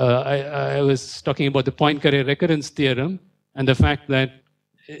 I was talking about the Poincaré recurrence theorem and the fact that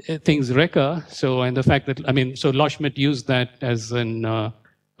things recur. So, and the fact that, so Loschmidt used that as an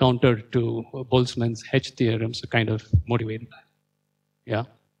counter to Boltzmann's H theorem, so kind of motivated that. Yeah.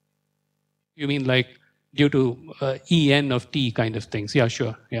 You mean like due to En of T kind of things? Yeah,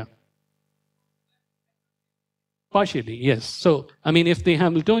 sure. Yeah. Partially, yes. So, I mean, if the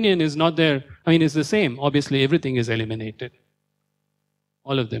Hamiltonian is not there, I mean, it's the same. Obviously, everything is eliminated.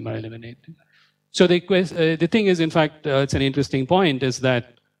 All of them are eliminated. So the thing is, in fact, it's an interesting point, is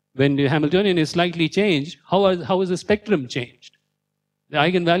that when the Hamiltonian is slightly changed, how is the spectrum changed? The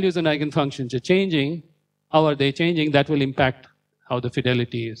eigenvalues and eigenfunctions are changing. How are they changing? That will impact how the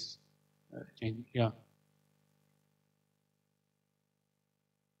fidelity is changing. Yeah.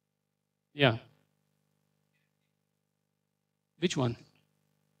 Yeah. Which one?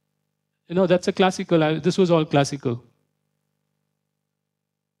 You know, that's a classical. This was all classical.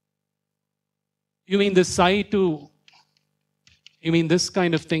 You mean the psi to, you mean this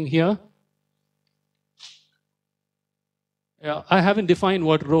kind of thing here? Yeah, I haven't defined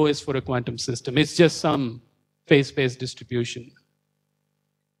what rho is for a quantum system. It's just some phase-space distribution.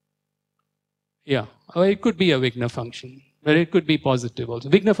 Yeah, or it could be a Wigner function, but it could be positive also.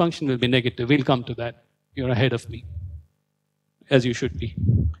 Wigner function will be negative. We'll come to that. You're ahead of me, as you should be.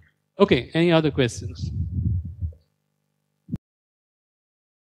 Okay, any other questions?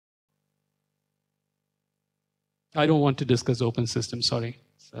 I don't want to discuss open systems, sorry.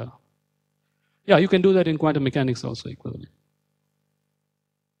 So, yeah, you can do that in quantum mechanics also equivalent.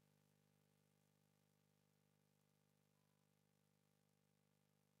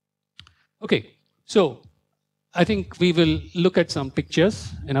 Okay, so I think we will look at some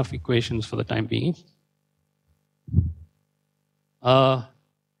pictures, enough equations for the time being.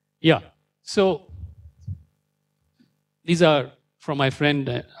 Yeah, so these are from my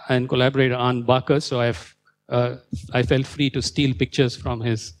friend and collaborator Arne Bakker, so I felt free to steal pictures from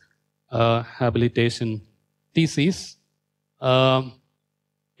his habilitation thesis.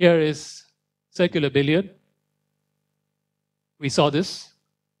 Here is circular billiard. We saw this.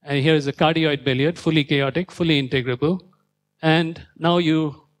 And here is a cardioid billiard, fully chaotic, fully integrable. And now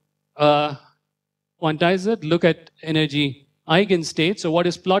you quantize it, look at energy eigenstate. So what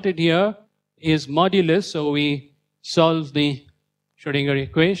is plotted here is modulus. So we solve the Schrodinger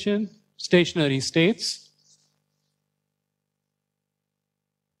equation, stationary states.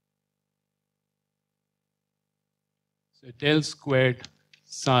 So del squared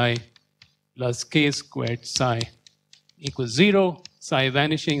psi plus k squared psi equals 0. Psi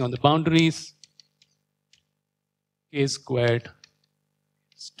vanishing on the boundaries. K squared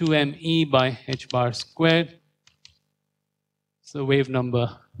is 2me by h bar squared. So wave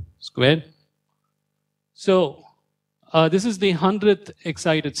number squared. So this is the 100th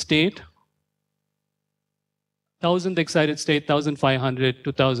excited state. 1000th excited state, 1500,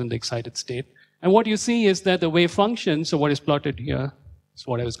 2000 excited state. And what you see is that the wave function, so what is plotted here, is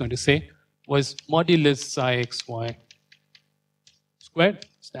what I was going to say, was modulus psi xy squared.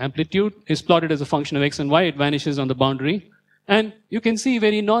 The amplitude is plotted as a function of x and y. It vanishes on the boundary. And you can see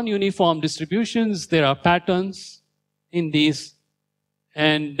very non-uniform distributions. There are patterns in these.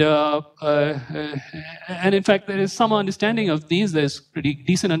 And in fact, there is some understanding of these. There's pretty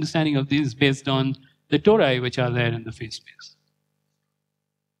decent understanding of these based on the tori which are there in the phase space.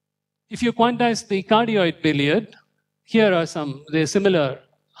 If you quantize the cardioid billiard, here are they're similar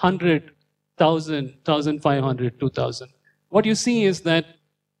 100, 1000, 1500, 2000. What you see is that,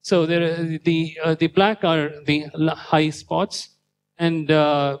 so the black are the high spots and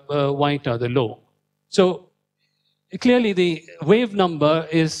white are the low. So clearly the wave number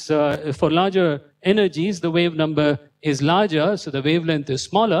is, for larger energies, the wave number is larger, so the wavelength is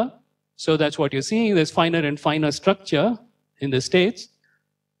smaller. So that's what you're seeing. There's finer and finer structure in the states,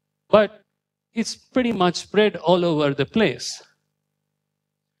 but it's pretty much spread all over the place.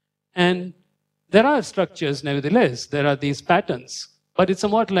 And there are structures, nevertheless. There are these patterns. But it's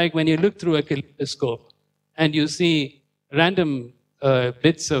somewhat like when you look through a kaleidoscope and you see random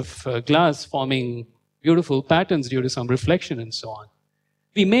bits of glass forming beautiful patterns due to some reflection and so on.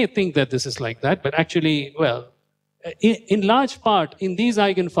 We may think that this is like that, but actually, well, in large part, in these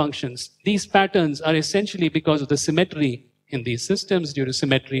eigenfunctions, these patterns are essentially because of the symmetry in these systems, due to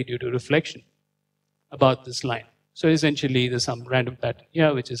symmetry, due to reflection about this line. So essentially, there's some random pattern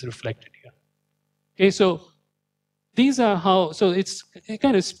here which is reflected here. Okay, so these are how, so it's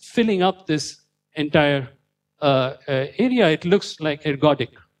kind of filling up this entire area. It looks like ergodic.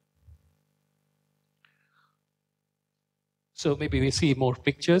 So maybe we see more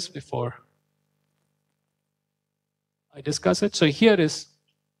pictures before I discuss it. So here is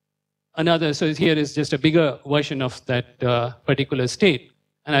another, so here is just a bigger version of that particular state.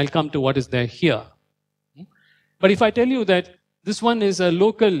 And I'll come to what is there here. But if I tell you that this one is a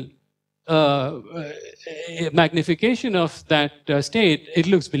local magnification of that state, it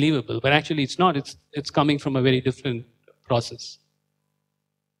looks believable, but actually it's not. It's coming from a very different process.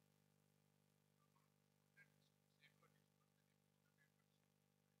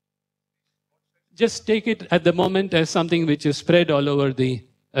 Just take it at the moment as something which is spread all over the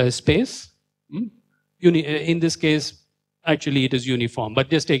space. In this case, actually it is uniform, but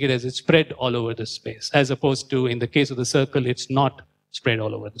just take it as it's spread all over the space, as opposed to in the case of the circle, it's not spread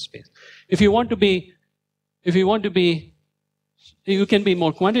all over the space. If you can be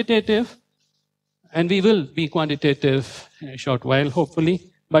more quantitative, and we will be quantitative in a short while,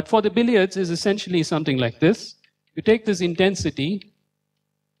 hopefully. But for the billiards is essentially something like this. You take this intensity,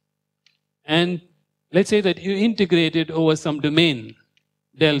 and let's say that you integrate it over some domain,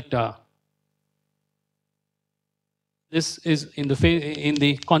 delta. This is in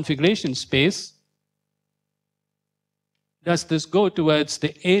the configuration space. Does this go towards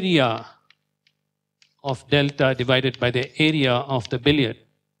the area of delta divided by the area of the billiard,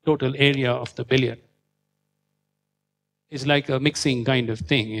 total area of the billiard? It's like a mixing kind of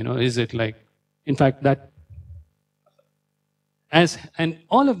thing, you know. Is it like, in fact, that and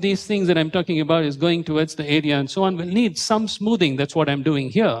all of these things that I'm talking about is going towards the area and so on will need some smoothing. That's what I'm doing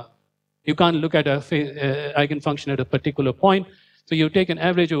here. You can't look at a eigenfunction at a particular point. So you take an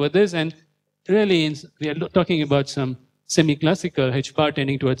average over this, and really we are talking about some semi-classical H bar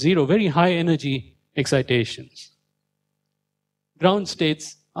tending towards zero, very high energy excitations. Ground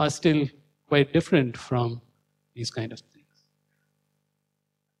states are still quite different from these kind of things.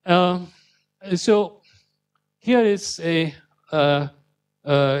 So here is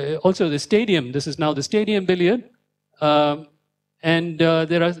also the stadium. This is now the stadium billiard. And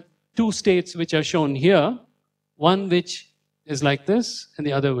there are two states which are shown here. One which is like this, and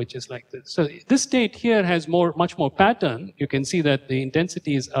the other which is like this. So this state here has much more pattern. You can see that the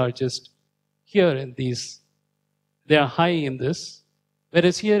intensities are just here in these. They are high in this.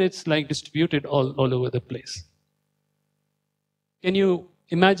 Whereas here it's like distributed all over the place. Can you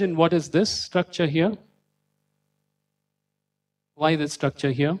imagine what is this structure here? Why this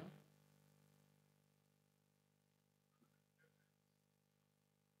structure here?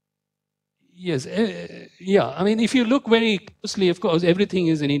 Yes, yeah. I mean, if you look very closely, of course, everything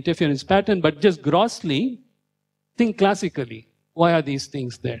is an interference pattern, but just grossly, think classically. Why are these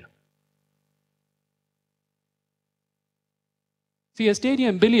things there? See, a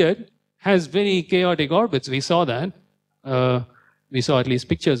stadium billiard has very chaotic orbits. We saw that. We saw at least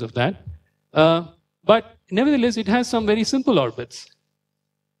pictures of that. But nevertheless, it has some very simple orbits.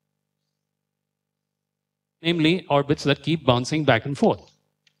 Namely, orbits that keep bouncing back and forth.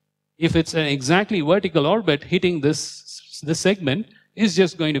 If it's an exactly vertical orbit hitting this segment, it's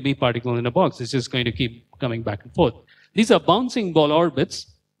just going to be particle in a box. It's just going to keep coming back and forth. These are bouncing ball orbits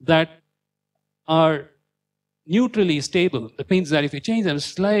that are neutrally stable. That means that if you change them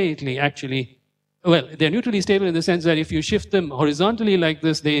slightly, actually, well, they're neutrally stable in the sense that if you shift them horizontally like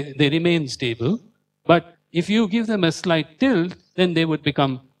this, they remain stable. But if you give them a slight tilt, then they would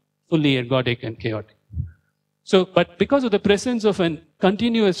become fully ergodic and chaotic. So, but because of the presence of a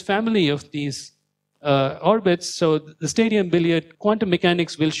continuous family of these orbits, so the stadium billiard quantum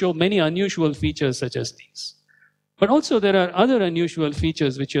mechanics will show many unusual features such as these. But also there are other unusual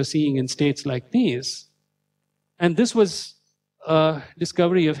features which you're seeing in states like these. And this was a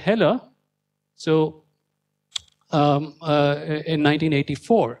discovery of Heller, so in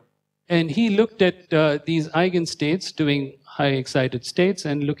 1984. And he looked at these eigenstates doing high excited states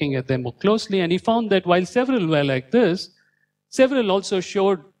and looking at them more closely. And he found that while several were like this, several also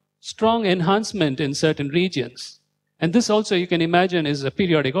showed strong enhancement in certain regions. And this also, you can imagine, is a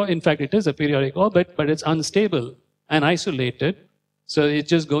periodic, in fact, it is a periodic orbit, but it's unstable and isolated. So it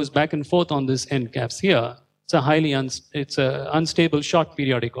just goes back and forth on this end caps here. It's it's an unstable short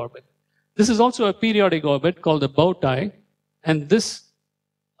periodic orbit. This is also a periodic orbit called the bow tie. And this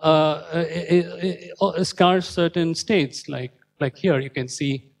scars certain states, like here you can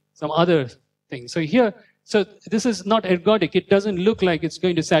see some other things. So here, so this is not ergodic. It doesn't look like it's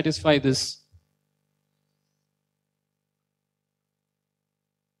going to satisfy this.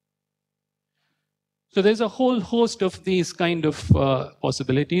 So there's a whole host of these kind of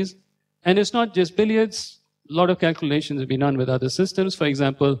possibilities. And it's not just billiards. A lot of calculations have been done with other systems. For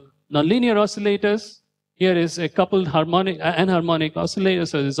example, nonlinear oscillators. Here is a coupled anharmonic oscillator.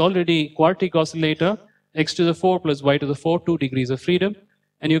 So there's already quartic oscillator, x to the 4 plus y to the 4, 2 degrees of freedom.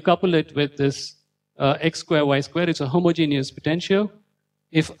 And you couple it with this x square, y square. It's a homogeneous potential.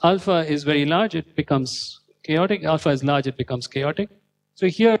 If alpha is very large, it becomes chaotic. Alpha is large, it becomes chaotic. So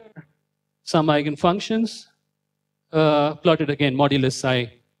here, some eigenfunctions plotted again, modulus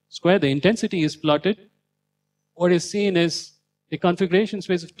psi square, the intensity is plotted. What is seen is the configuration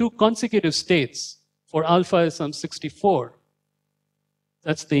space of two consecutive states for alpha is some 64.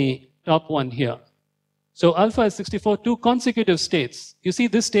 That's the top one here. So alpha is 64, two consecutive states. You see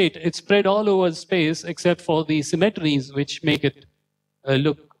this state, it's spread all over space except for the symmetries which make it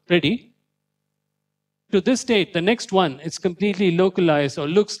look pretty. To this state, the next one, it's completely localized or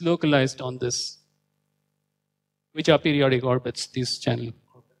looks localized on this, which are periodic orbits, these channel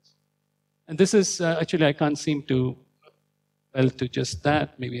orbits. And this is, actually I can't seem to, well, to just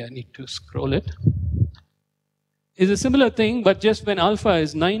that, maybe I need to scroll it. It's a similar thing, but just when alpha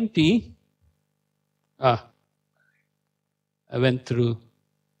is 90, I went through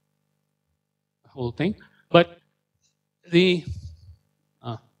the whole thing, but the,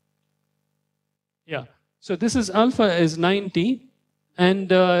 yeah. So this is alpha is 90,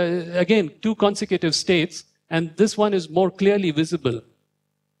 and again, two consecutive states, and this one is more clearly visible.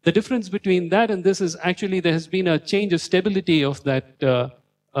 The difference between that and this is actually there has been a change of stability of that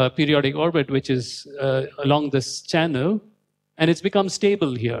periodic orbit, which is along this channel, and it's become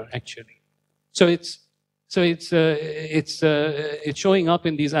stable here actually. So it's showing up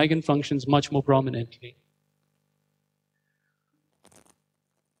in these eigenfunctions much more prominently.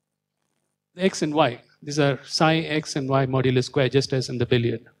 The x and y, these are psi x and y modulus square, just as in the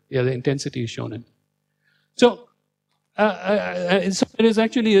billiard. Yeah, the intensity is shown in. So, so there is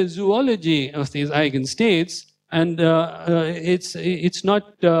actually a zoology of these eigenstates, and it's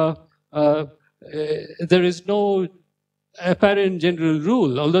not, there is no apparent general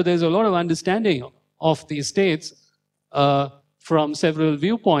rule, although there's a lot of understanding of these states from several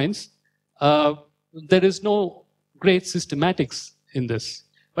viewpoints. There is no great systematics in this.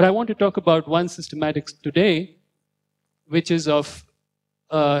 But I want to talk about one systematics today, which is of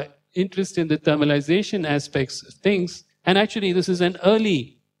interest in the thermalization aspects of things. And actually, this is an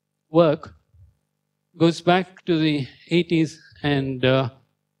early work, goes back to the 80s and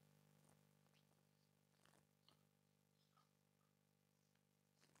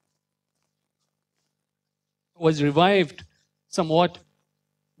was revived somewhat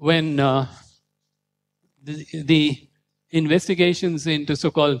when the investigations into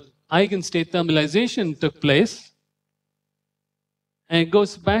so-called eigenstate thermalization took place. And it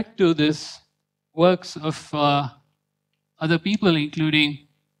goes back to this works of other people, including,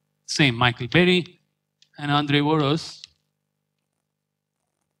 say, Michael Berry and Andrei Voros.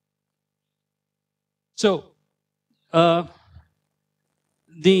 So, one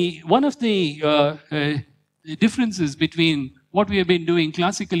of the differences between what we have been doing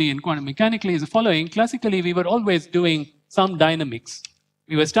classically and quantum mechanically is the following. Classically, we were always doing some dynamics.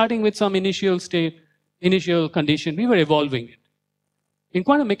 We were starting with some initial state, initial condition. We were evolving it. In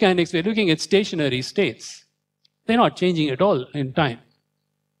quantum mechanics, we're looking at stationary states. They're not changing at all in time.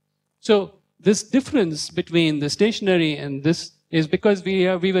 So this difference between the stationary and this is because we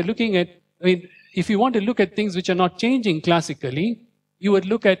were looking at, I mean, if you want to look at things which are not changing classically, you would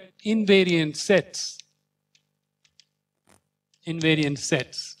look at invariant sets. Invariant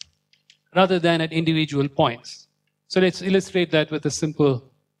sets, rather than at individual points. So let's illustrate that with a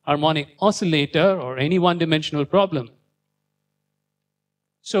simple harmonic oscillator or any one-dimensional problem.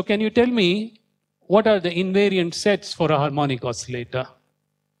 So can you tell me what are the invariant sets for a harmonic oscillator?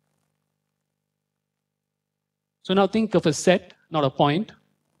 So now think of a set, not a point.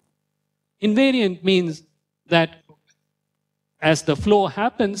 Invariant means that as the flow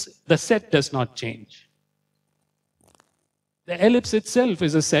happens, the set does not change. The ellipse itself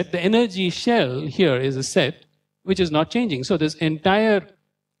is a set. The energy shell here is a set, which is not changing. So this entire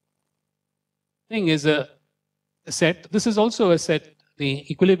thing is a set. This is also a set. The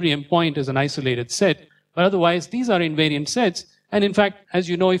equilibrium point is an isolated set. But otherwise, these are invariant sets. And in fact, as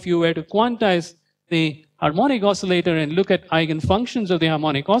you know, if you were to quantize the harmonic oscillator and look at eigenfunctions of the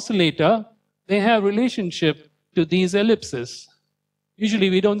harmonic oscillator, they have relationship to these ellipses. Usually,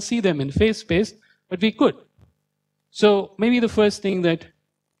 we don't see them in phase space, but we could. So maybe the first thing that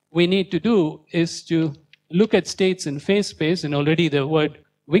we need to do is to look at states in phase space, and already the word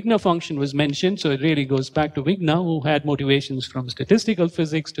Wigner function was mentioned, so it really goes back to Wigner, who had motivations from statistical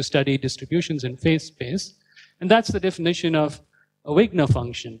physics to study distributions in phase space. And that's the definition of a Wigner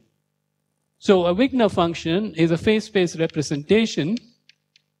function. So a Wigner function is a phase space representation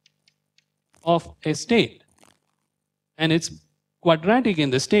of a state. And it's quadratic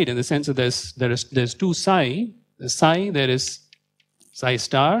in the state, in the sense that there's two psi. There's psi, there is psi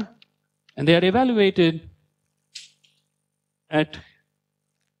star, and they are evaluated at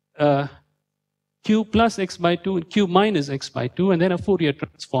q plus x by 2 and q minus x by 2, and then a Fourier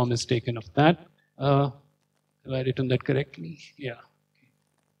transform is taken of that. Have I written that correctly? Yeah.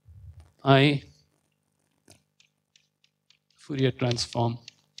 I Fourier transform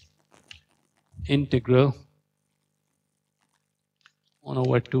integral 1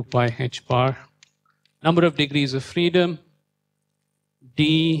 over 2 pi h bar, number of degrees of freedom,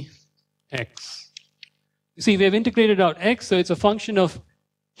 dx. You see, we have integrated out x, so it's a function of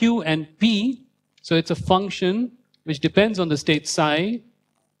q and p. So it's a function which depends on the state psi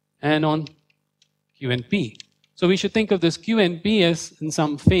and on q and p. So we should think of this q and p as in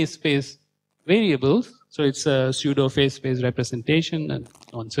some phase space variables. So it's a pseudo phase space representation and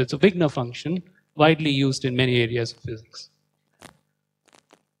so on. So it's a Wigner function widely used in many areas of physics.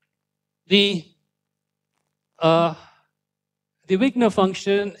 The Wigner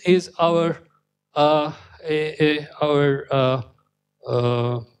function is our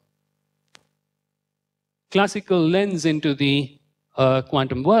classical lens into the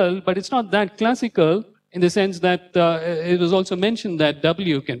quantum world, but it's not that classical in the sense that it was also mentioned that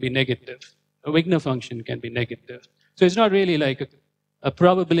W can be negative. A Wigner function can be negative. So it's not really like a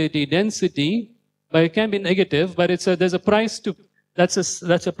probability density, but it can be negative, but there's a price to, that's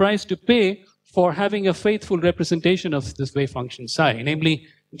a price to pay for having a faithful representation of this wave function psi. Namely,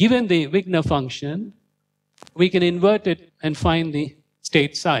 given the Wigner function, we can invert it and find the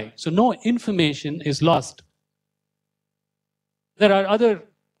state psi. So no information is lost. There are other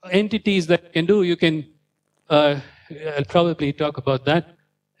entities that can do, you can, I'll probably talk about that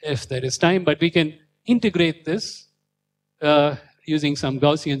if there is time, but we can integrate this using some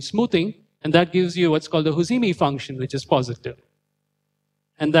Gaussian smoothing, and that gives you what's called the Husimi function, which is positive.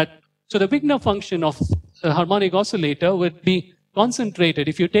 And so the Wigner function of a harmonic oscillator would be concentrated.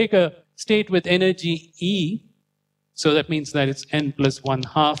 If you take a state with energy E, so that means that it's n plus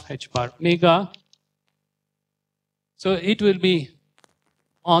 1/2 h bar omega. So it will be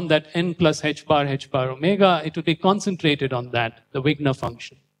on that n plus h bar omega, it will be concentrated on that, the Wigner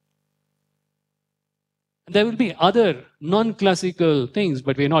function. And there will be other non-classical things,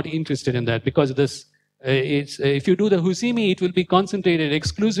 but we're not interested in that because of this. If you do the Husimi, it will be concentrated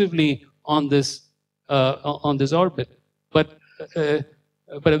exclusively on this orbit. But a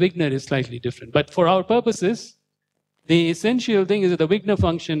Wigner is slightly different. But for our purposes, the essential thing is that the Wigner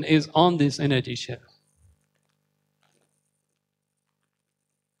function is on this energy shell.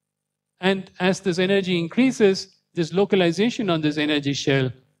 And as this energy increases, this localization on this energy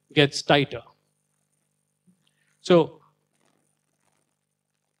shell gets tighter. So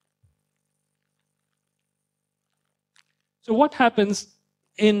what happens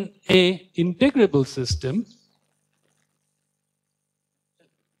in an integrable system,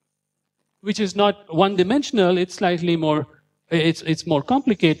 which is not one-dimensional, it's slightly more, it's more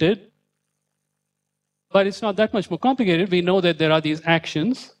complicated, but it's not that much more complicated. We know that there are these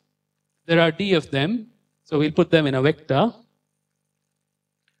actions. There are d of them, so we'll put them in a vector.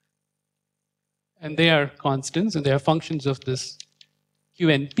 And they are constants, and they are functions of this q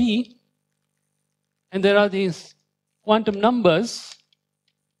and p. And there are these quantum numbers.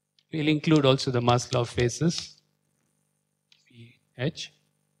 We'll include also the Maslov phases, Ph.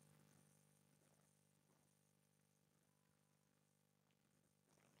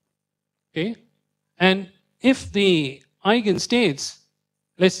 Okay, and if the eigenstates,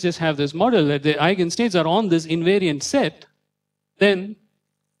 let's just have this model that the eigenstates are on this invariant set, then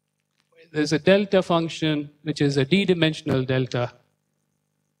there's a delta function which is a d-dimensional delta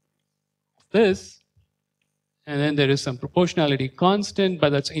of this, and then there is some proportionality constant,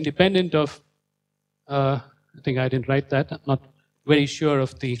 but that's independent of, I think I didn't write that, I'm not very sure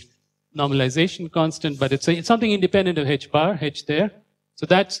of the normalization constant, but it's something independent of h bar, h there. So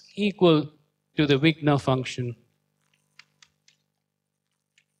that's equal to the Wigner function,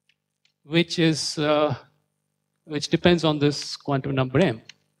 which depends on this quantum number m.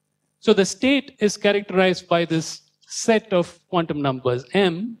 So the state is characterized by this set of quantum numbers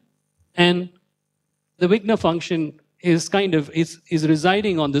m, and the Wigner function is is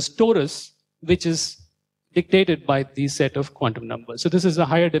residing on this torus, which is dictated by the set of quantum numbers. So this is a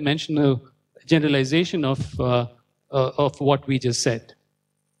higher dimensional generalization of what we just said.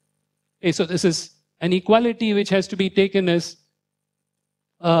 Okay, so this is an equality which has to be taken as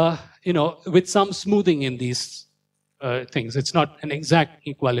with some smoothing in these things. It's not an exact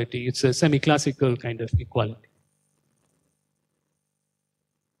equality. It's a semi-classical kind of equality.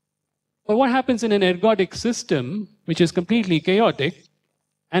 But what happens in an ergodic system, which is completely chaotic,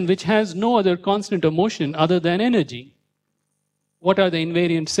 and which has no other constant of motion other than energy? What are the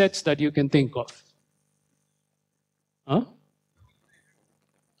invariant sets that you can think of? Huh?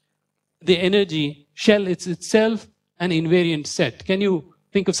 The energy shell is itself an invariant set. Can you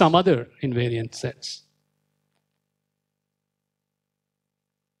think of some other invariant sets?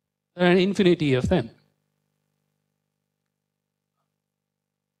 There are an infinity of them.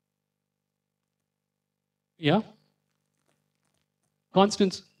 Yeah?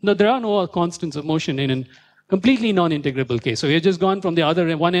 Constants? No, there are no constants of motion in a completely non-integrable case. So we have just gone from the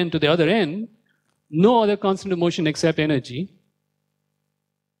other one end to the other end. No other constant of motion except energy.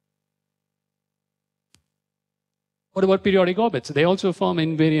 What about periodic orbits? They also form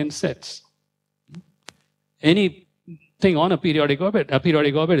invariant sets. Anything on a periodic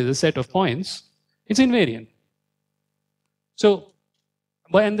orbit is a set of points. It's invariant. So,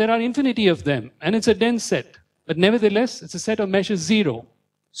 and there are infinity of them, and it's a dense set. But nevertheless, it's a set of measures 0.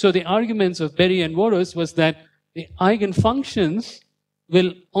 So the arguments of Berry and Voros was that the eigenfunctions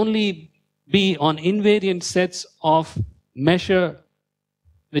will only be on invariant sets of measure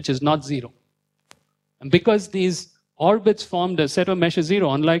which is not 0. And because these orbits formed a set of measure 0,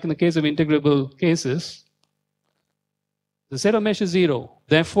 unlike in the case of integrable cases, the set of measure 0,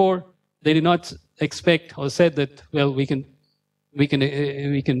 therefore, they did not expect or said that, well, we can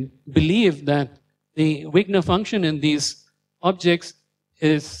believe that the Wigner function in these objects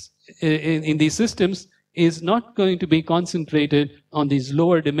is, in these systems, is not going to be concentrated on these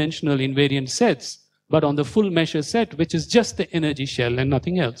lower dimensional invariant sets, but on the full measure set, which is just the energy shell and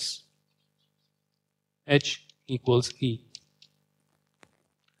nothing else. H equals E.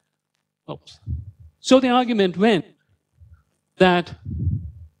 Oops. So the argument went that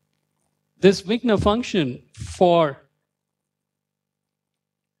this Wigner function for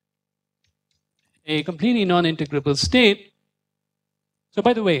a completely non-integrable state. So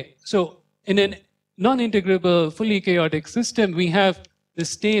by the way, so in a non-integrable, fully chaotic system, we have the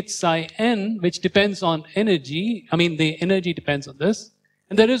state psi n, which depends on energy. I mean, the energy depends on this.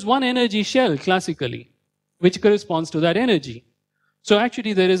 And there is one energy shell, classically, which corresponds to that energy. So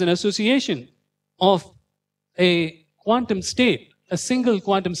actually, there is an association of a quantum state, a single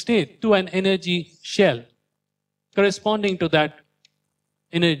quantum state, to an energy shell corresponding to that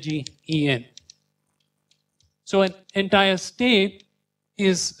energy En. So an entire state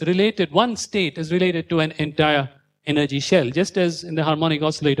is related, one state is related to an entire energy shell, just as in the harmonic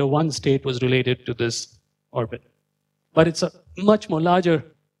oscillator, one state was related to this orbit. But it's a much more larger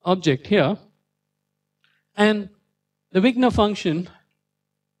object here. And the Wigner function,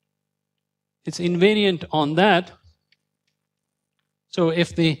 it's invariant on that. So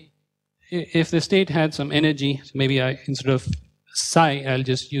if the state had some energy, so maybe instead of psi, I'll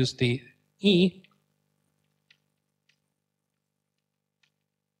just use the E,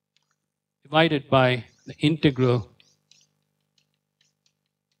 divided by the integral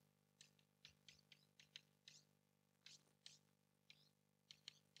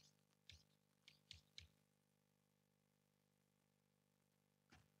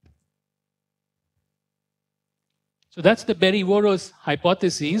So that's the Berry-Voros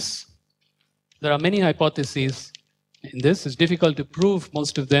hypotheses. There are many hypotheses in this. It's difficult to prove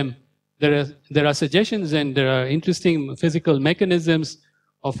most of them. There are suggestions and there are interesting physical mechanisms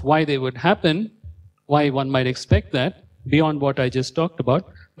of why they would happen, why one might expect that, beyond what I just talked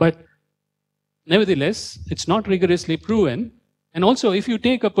about. But nevertheless, it's not rigorously proven. And also, if you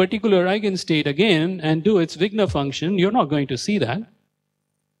take a particular eigenstate again and do its Wigner function, you're not going to see that.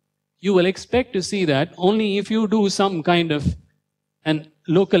 You will expect to see that only if you do some kind of an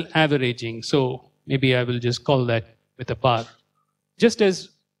local averaging. So maybe I will just call that with a bar. Just as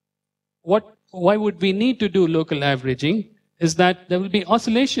why would we need to do local averaging is that there will be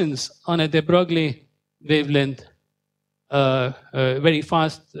oscillations on a de Broglie wavelength, very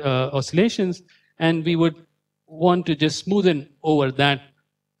fast oscillations, and we would want to just smoothen over that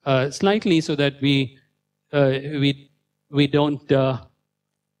slightly so that we don't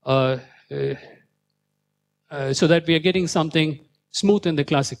so that we are getting something smooth in the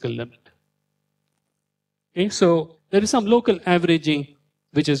classical limit. Okay, so there is some local averaging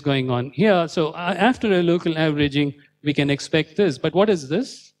which is going on here. So after a local averaging, we can expect this. But what is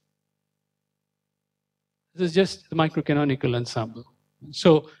this? This is just the microcanonical ensemble.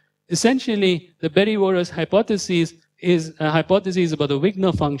 So essentially, the Berry-Voros hypothesis is a hypothesis about the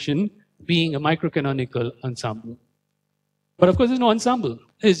Wigner function being a microcanonical ensemble. But of course, there's no ensemble.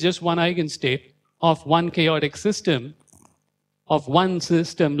 It's just one eigenstate of one chaotic system, of one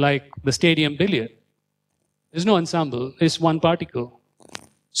system like the stadium billiard. There's no ensemble. It's one particle.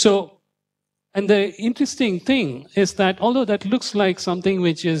 So, and the interesting thing is that although that looks like something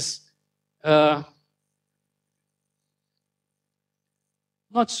which is not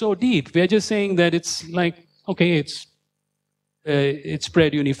so deep, we're just saying that it's like, okay, it's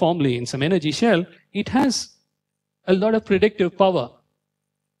spread uniformly in some energy shell. It has a lot of predictive power.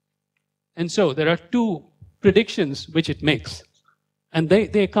 And so there are two predictions which it makes. And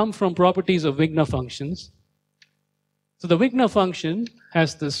they come from properties of Wigner functions. So the Wigner function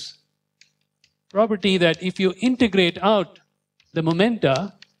has this property that if you integrate out the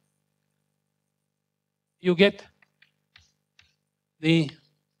momenta, you get the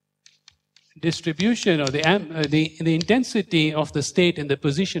distribution or the intensity of the state in the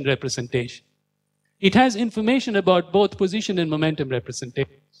position representation. It has information about both position and momentum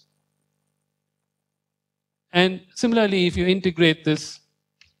representations. And similarly, if you integrate this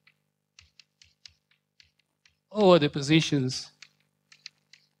over the positions,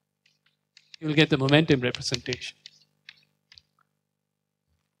 you'll get the momentum representation.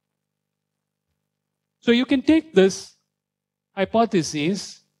 So you can take this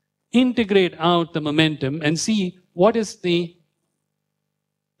hypothesis, integrate out the momentum, and see what is the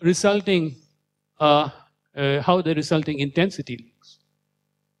resulting, how the resulting intensity looks.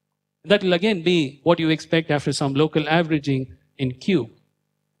 That will again be what you expect after some local averaging in Q.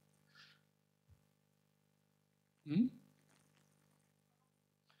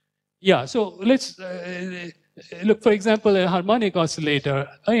 Yeah, so let's look, for example, a harmonic oscillator,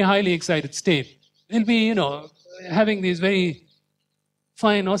 a highly excited state. It'll be, having these very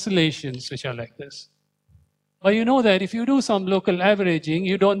fine oscillations which are like this. But you know that if you do some local averaging,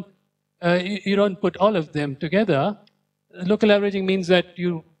 you don't put all of them together. Local averaging means that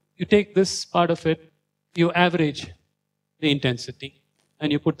you take this part of it, you average the intensity,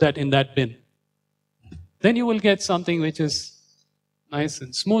 and you put that in that bin. Then you will get something which is nice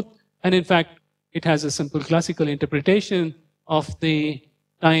and smooth. And in fact, it has a simple classical interpretation of the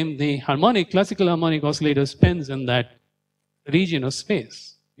time the classical harmonic oscillator spends in that region of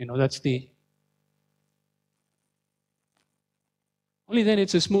space. That's the... Only then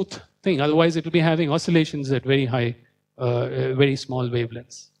it's a smooth thing. Otherwise, it will be having oscillations at very high, very small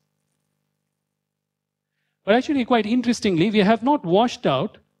wavelengths. But actually, quite interestingly, we have not washed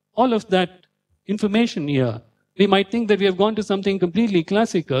out all of that information here. We might think that we have gone to something completely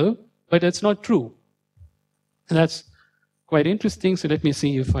classical, but that's not true. And that's quite interesting. So let me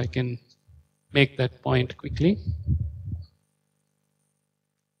see if I can make that point quickly.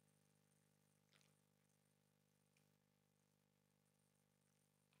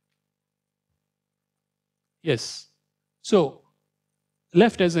 Yes. So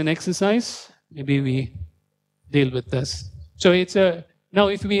left as an exercise, maybe we deal with this. So it's now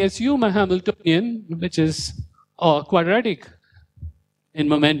if we assume a Hamiltonian, which is quadratic in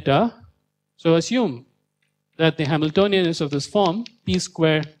momenta, so assume that the Hamiltonian is of this form, p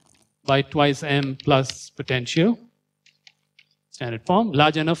squared by twice m plus potential, standard form,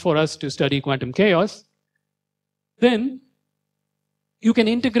 large enough for us to study quantum chaos, then you can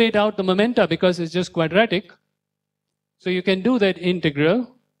integrate out the momenta because it's just quadratic. So you can do that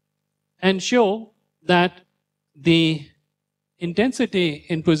integral and show that the intensity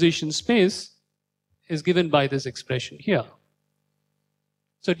in position space is given by this expression here.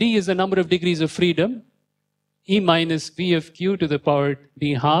 So d is the number of degrees of freedom, E minus V of Q to the power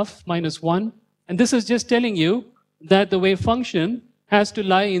d half minus 1. And this is just telling you that the wave function has to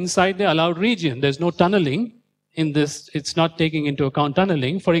lie inside the allowed region. There's no tunneling in this. It's not taking into account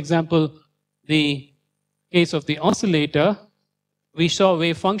tunneling. For example, the case of the oscillator, we saw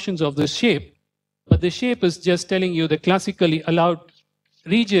wave functions of this shape, but the shape is just telling you the classically allowed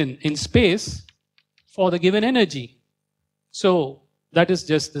region in space for the given energy. So that is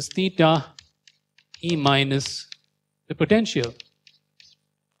just this theta E minus the potential.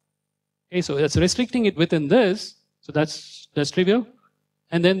 Okay, so that's restricting it within this. So that's trivial.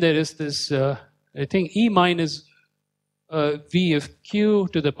 And then there is this, I think, E minus V of Q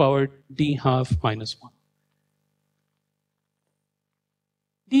to the power d half minus 1.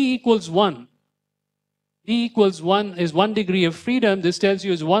 D equals 1. D equals 1 is 1 degree of freedom. This tells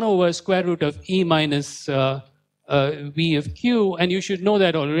you is 1 over square root of E minus V of Q. And you should know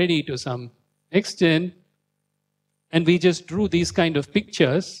that already to some extent. And we just drew these kind of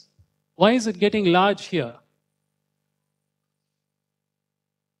pictures. Why is it getting large here?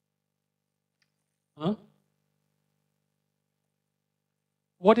 Huh?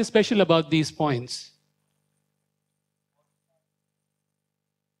 What is special about these points?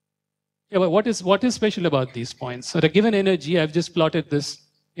 Yeah, but what is special about these points? So the given energy, I've just plotted this.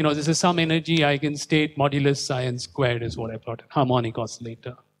 This is some energy eigenstate modulus psi n squared is what I plotted, harmonic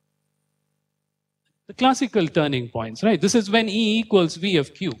oscillator. The classical turning points, right? This is when E equals V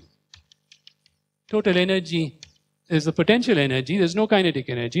of Q. Total energy is the potential energy. There's no kinetic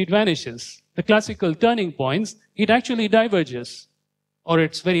energy. It vanishes. The classical turning points, it actually diverges, or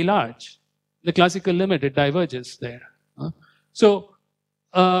it's very large. The classical limit, it diverges there. So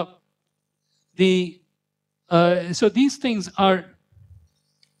these things are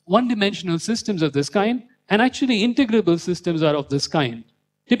one-dimensional systems of this kind, and actually integrable systems are of this kind.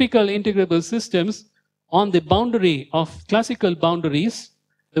 Typical integrable systems, on the boundary of classical boundaries,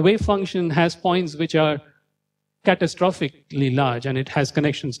 the wave function has points which are catastrophically large, and it has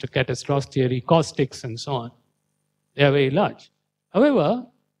connections to catastrophe theory, caustics, and so on. They are very large. However,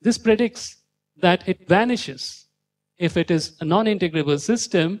 this predicts that it vanishes. If it is a non-integrable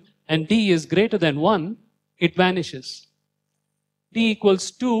system and d is greater than 1, it vanishes. D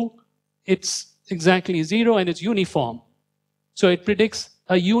equals 2, it's exactly 0 and it's uniform. So it predicts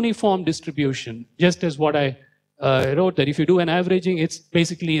a uniform distribution, just as what I wrote, that if you do an averaging, it's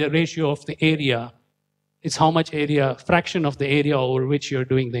basically the ratio of the area. It's how much area, fraction of the area over which you're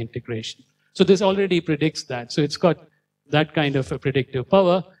doing the integration. So this already predicts that. So it's got that kind of a predictive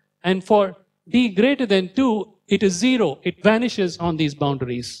power. And for d greater than 2, it is 0. It vanishes on these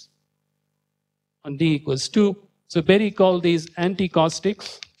boundaries. On d equals 2. So Berry called these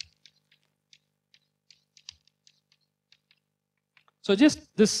anti-caustics. So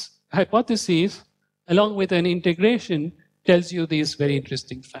just this hypothesis, along with an integration, tells you these very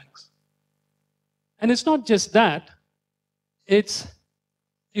interesting facts. And it's not just that.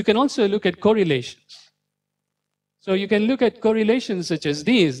 You can also look at correlations. So you can look at correlations such as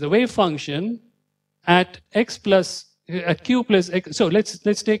these. The wave function at q plus x. So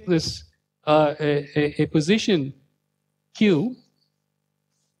let's take this a position q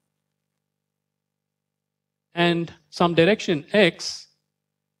and some direction x,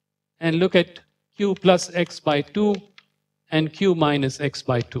 and look at q plus x by 2 and q minus x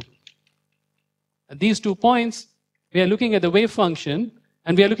by 2. At these 2 points, we are looking at the wave function,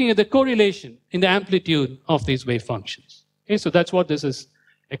 and we are looking at the correlation in the amplitude of these wave functions. Okay, so that's what this is.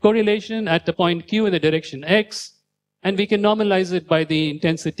 A correlation at the point q in the direction x, and we can normalize it by the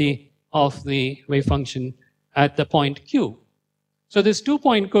intensity of the wave function at the point q. So this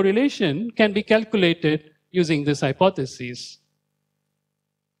 2-point correlation can be calculated using this hypothesis.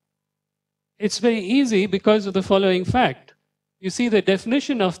 It's very easy because of the following fact. You see, the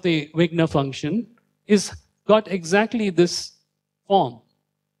definition of the Wigner function is got exactly this form.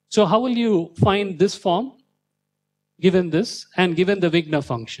 So how will you find this form given this and given the Wigner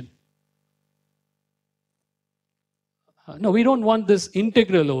function? No, we don't want this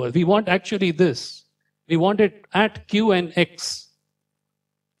integral over. We want actually this. We want it at q and x.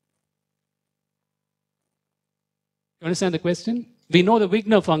 You understand the question? We know the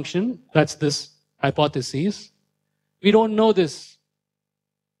Wigner function, that's this hypothesis. We don't know this.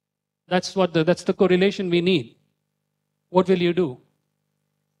 That's the correlation we need. What will you do?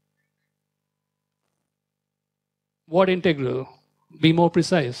 What integral? Be more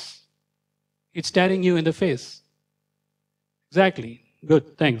precise. It's staring you in the face. Exactly.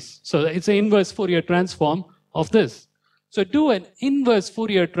 Good, thanks. So it's an inverse Fourier transform of this. So do an inverse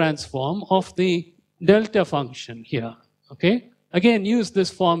Fourier transform of the delta function here. Okay? Again, use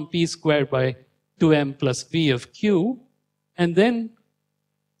this form p squared by 2m plus v of q. And then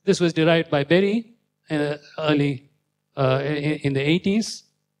this was derived by Berry early in the 80s,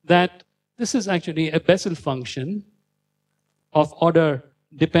 that this is actually a Bessel function of order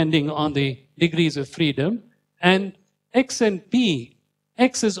depending on the degrees of freedom. And x and p,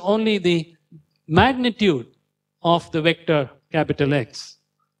 x is only the magnitude of the vector capital X.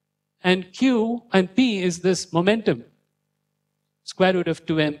 And q and p is this momentum, square root of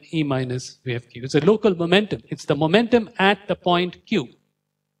 2m e minus v of q. It's a local momentum. It's the momentum at the point q,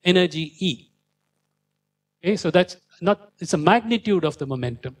 energy E. Okay, so it's a magnitude of the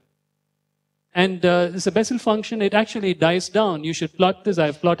momentum. And it's a Bessel function. It actually dies down. You should plot this.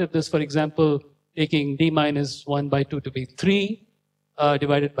 I've plotted this, for example, taking d minus 1 by 2 to be 3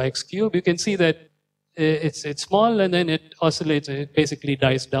 divided by x cubed. You can see that it's small, and then it oscillates. It basically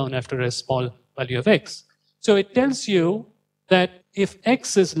dies down after a small value of x. So it tells you that if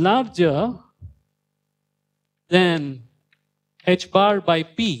x is larger than h bar by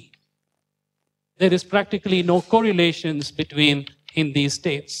p, there is practically no correlations in these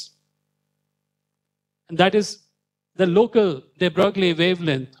states. And that is the local de Broglie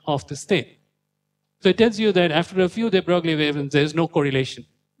wavelength of the state. So it tells you that after a few de Broglie wavelengths, there is no correlation.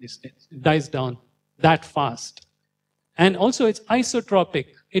 It dies down that fast. And also it's isotropic.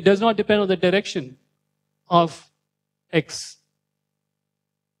 It does not depend on the direction of x.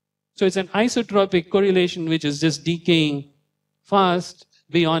 So it's an isotropic correlation which is just decaying fast.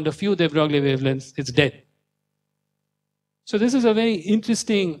 Beyond a few de Broglie wavelengths, it's dead. So this is a very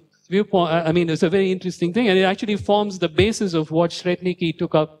interesting viewpoint. I mean, it's a very interesting thing, and it actually forms the basis of what Srednicki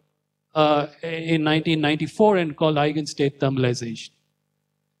took up in 1994 and called eigenstate thermalization.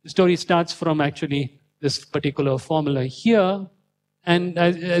 The story starts from actually this particular formula here, And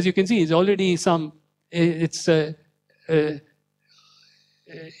as you can see, it's already it's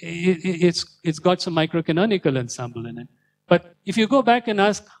got some microcanonical ensemble in it. But if you go back and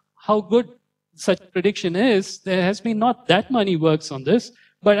ask how good such prediction is, there has been not that many works on this.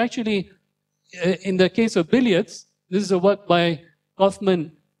 But actually, in the case of billiards, this is a work by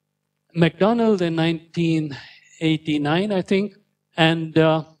Kaufman MacDonald in 1989, I think. And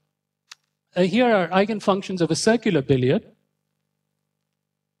here are eigenfunctions of a circular billiard.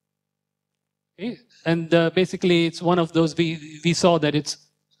 Okay. And basically, it's one of those, we saw that it's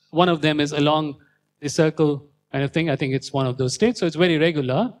one of them is along the circle kind of thing. I think it's one of those states. So it's very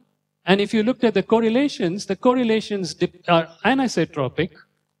regular. And if you looked at the correlations are anisotropic.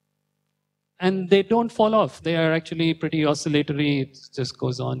 And they don't fall off. They are actually pretty oscillatory. It just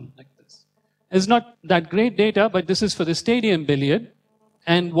goes on like this. It's not that great data, but this is for the stadium billiard.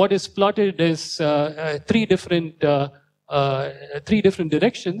 And what is plotted is three different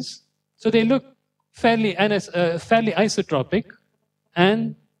directions. So they look fairly isotropic.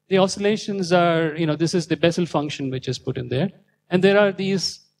 And the oscillations are, this is the Bessel function which is put in there. And there are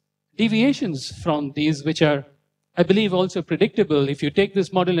these deviations from these which are, I believe, also predictable. If you take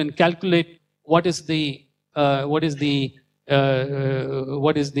this model and calculate what is the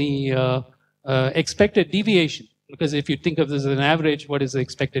expected deviation? Because if you think of this as an average, what is the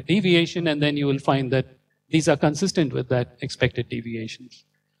expected deviation? And then you will find that these are consistent with that expected deviation.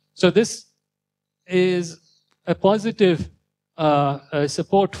 So this is a positive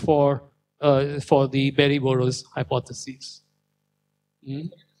support for the Berry-Burroughs hypotheses.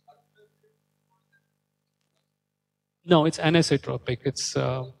 No, it's anisotropic. It's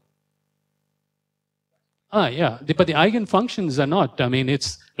yeah, but the eigenfunctions are not. I mean,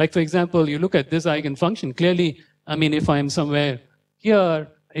 it's like, for example, you look at this eigenfunction. Clearly, I mean, if I'm somewhere here,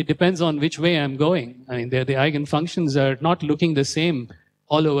 it depends on which way I'm going. I mean, the eigenfunctions are not looking the same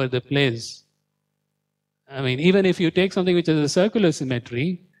all over the place. I mean, even if you take something which is a circular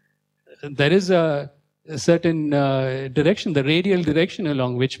symmetry, there is a certain direction, the radial direction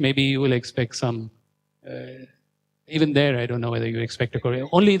along which maybe you will expect some. Even there, I don't know whether you expect a correlation.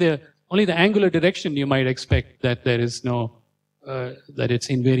 Only the angular direction you might expect that there is no, that it's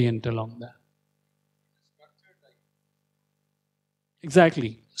invariant along that.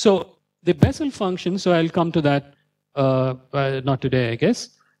 Exactly. So the Bessel function, so I'll come to that, not today, I guess,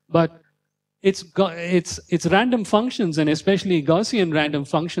 but it's random functions, and especially Gaussian random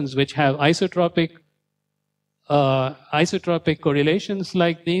functions, which have isotropic correlations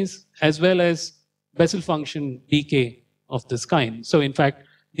like these, as well as Bessel function decay of this kind. So in fact,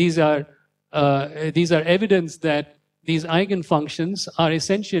 these are evidence that these eigenfunctions are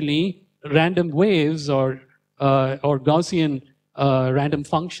essentially random waves or Gaussian random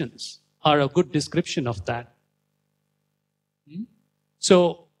functions are a good description of that.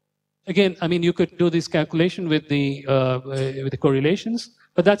 So again, I mean, you could do this calculation with the correlations,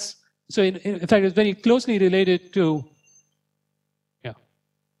 but that's so. In fact, it's very closely related to. Yeah,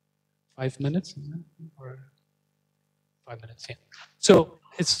 5 minutes or 5 minutes. Yeah. So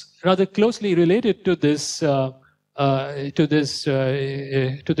it's rather closely related to this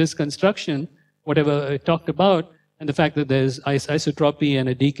construction, whatever I talked about, and the fact that there's isotropy and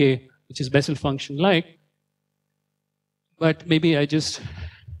a decay, which is Bessel function-like. But maybe I just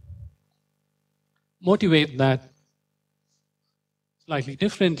motivate that slightly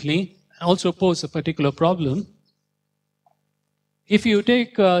differently, and also pose a particular problem. If you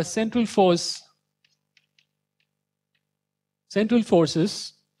take central forces,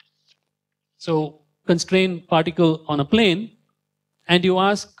 so constrain particle on a plane, and you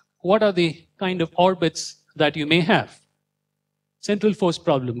ask what are the kind of orbits that you may have. Central force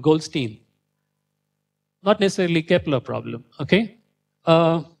problem, Goldstein. Not necessarily Kepler problem, okay?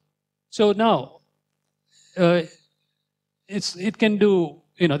 So now, it can do,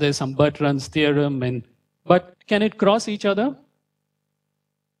 there's some Bertrand's theorem, but can it cross each other?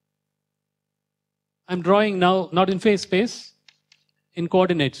 I'm drawing now, not in phase space, in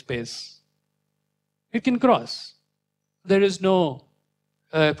coordinate space. It can cross. There is no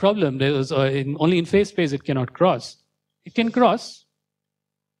problem. There is only in phase space it cannot cross. It can cross,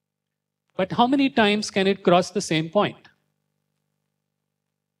 but how many times can it cross the same point?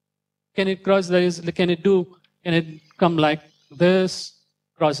 Can it cross? Can it come like this,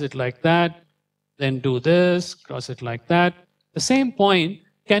 cross it like that, then do this, cross it like that? The same point,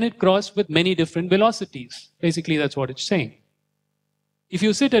 can it cross with many different velocities? Basically, that's what it's saying. If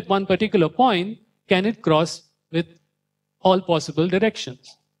you sit at one particular point, can it cross with all possible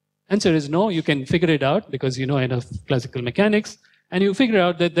directions? Answer is no. You can figure it out because you know enough classical mechanics, and you figure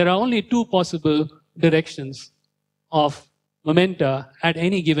out that there are only two possible directions of momenta at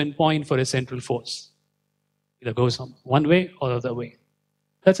any given point for a central force. Either goes one way or the other way.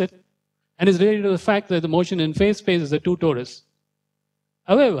 That's it. And it's related to the fact that the motion in phase space is a two torus.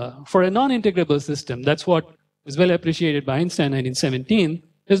 However, for a non-integrable system, that's what was well appreciated by Einstein in 1917,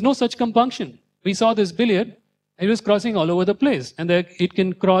 there's no such compunction. We saw this billiard, it was crossing all over the place, and it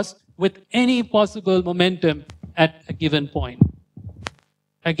can cross with any possible momentum at a given point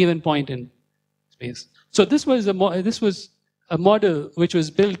in space. So this was a model which was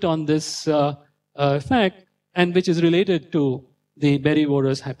built on this fact, and which is related to the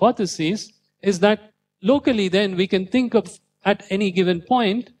Berry-Vorers hypothesis, is that locally then we can think of, at any given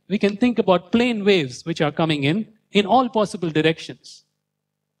point, we can think about plane waves which are coming in all possible directions.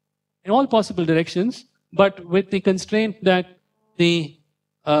 In all possible directions, but with the constraint that the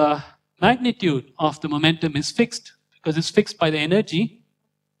magnitude of the momentum is fixed, because it's fixed by the energy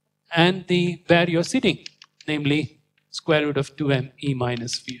and where you're sitting, namely square root of 2m e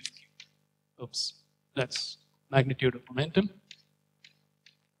minus v of q. Oops, that's magnitude of momentum.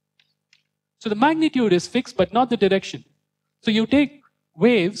 So the magnitude is fixed, but not the direction. So you take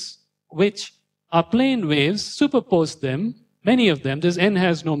waves which are plane waves, superpose them, many of them. This n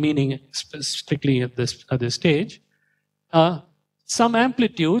has no meaning strictly at this stage. Some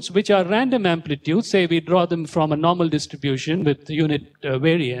amplitudes which are random amplitudes, say we draw them from a normal distribution with unit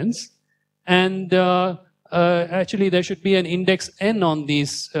variance, and actually there should be an index n on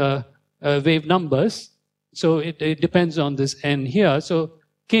these wave numbers. So it depends on this n here. So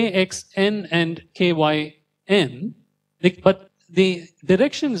kxn and kyn, but the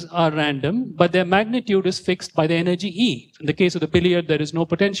directions are random, but their magnitude is fixed by the energy E. In the case of the billiard, there is no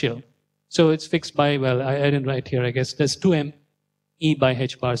potential. So it's fixed by, well, I didn't write here, I guess, there's 2m E by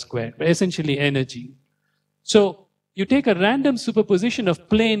h bar squared, but essentially energy. So you take a random superposition of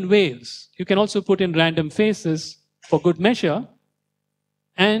plane waves. You can also put in random phases for good measure.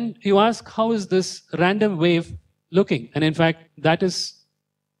 And you ask, how is this random wave looking? And in fact, that is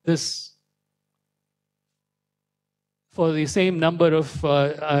this for the same number of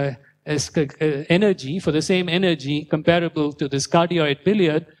energy, for the same energy comparable to this cardioid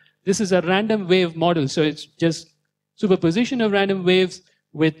billiard, this is a random wave model. So it's just superposition of random waves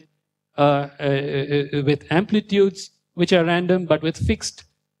with amplitudes which are random but with fixed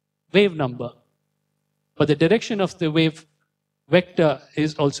wave number. But the direction of the wave vector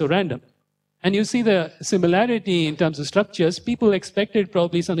is also random. And you see the similarity in terms of structures. People expected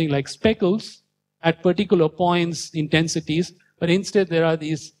probably something like speckles at particular points, intensities, but instead there are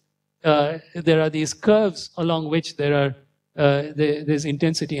these curves along which there's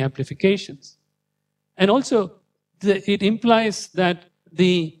intensity amplifications. And also, it implies that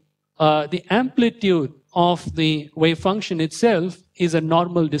the amplitude of the wave function itself is a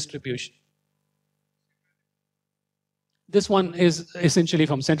normal distribution. This one is essentially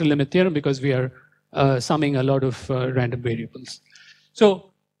from central limit theorem because we are summing a lot of random variables.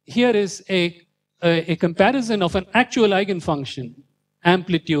 So here is a comparison of an actual eigenfunction,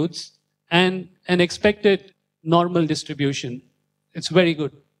 amplitudes, and an expected normal distribution. It's very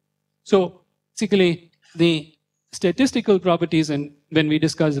good. So basically, the statistical properties, and when we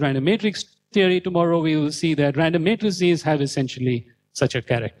discuss random matrix theory tomorrow, we will see that random matrices have essentially such a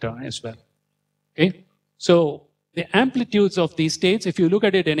character as well. Okay? So the amplitudes of these states, if you look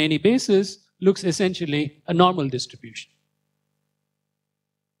at it in any basis, looks essentially a normal distribution.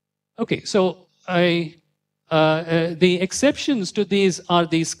 Okay, so the exceptions to these are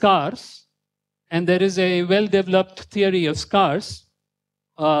the scars, and there is a well-developed theory of scars,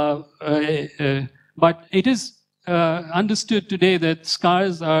 but it is understood today that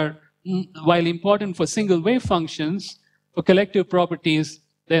scars are, while important for single wave functions, for collective properties,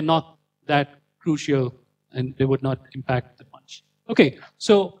 they're not that crucial and they would not impact that much. Okay,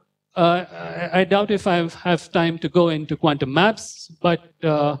 so I doubt if I have time to go into quantum maps, but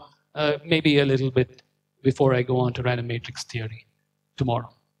maybe a little bit before I go on to random matrix theory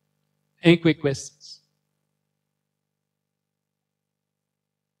tomorrow. Any quick questions?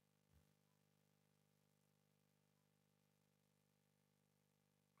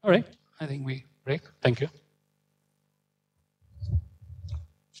 All right, I think we break. Thank you.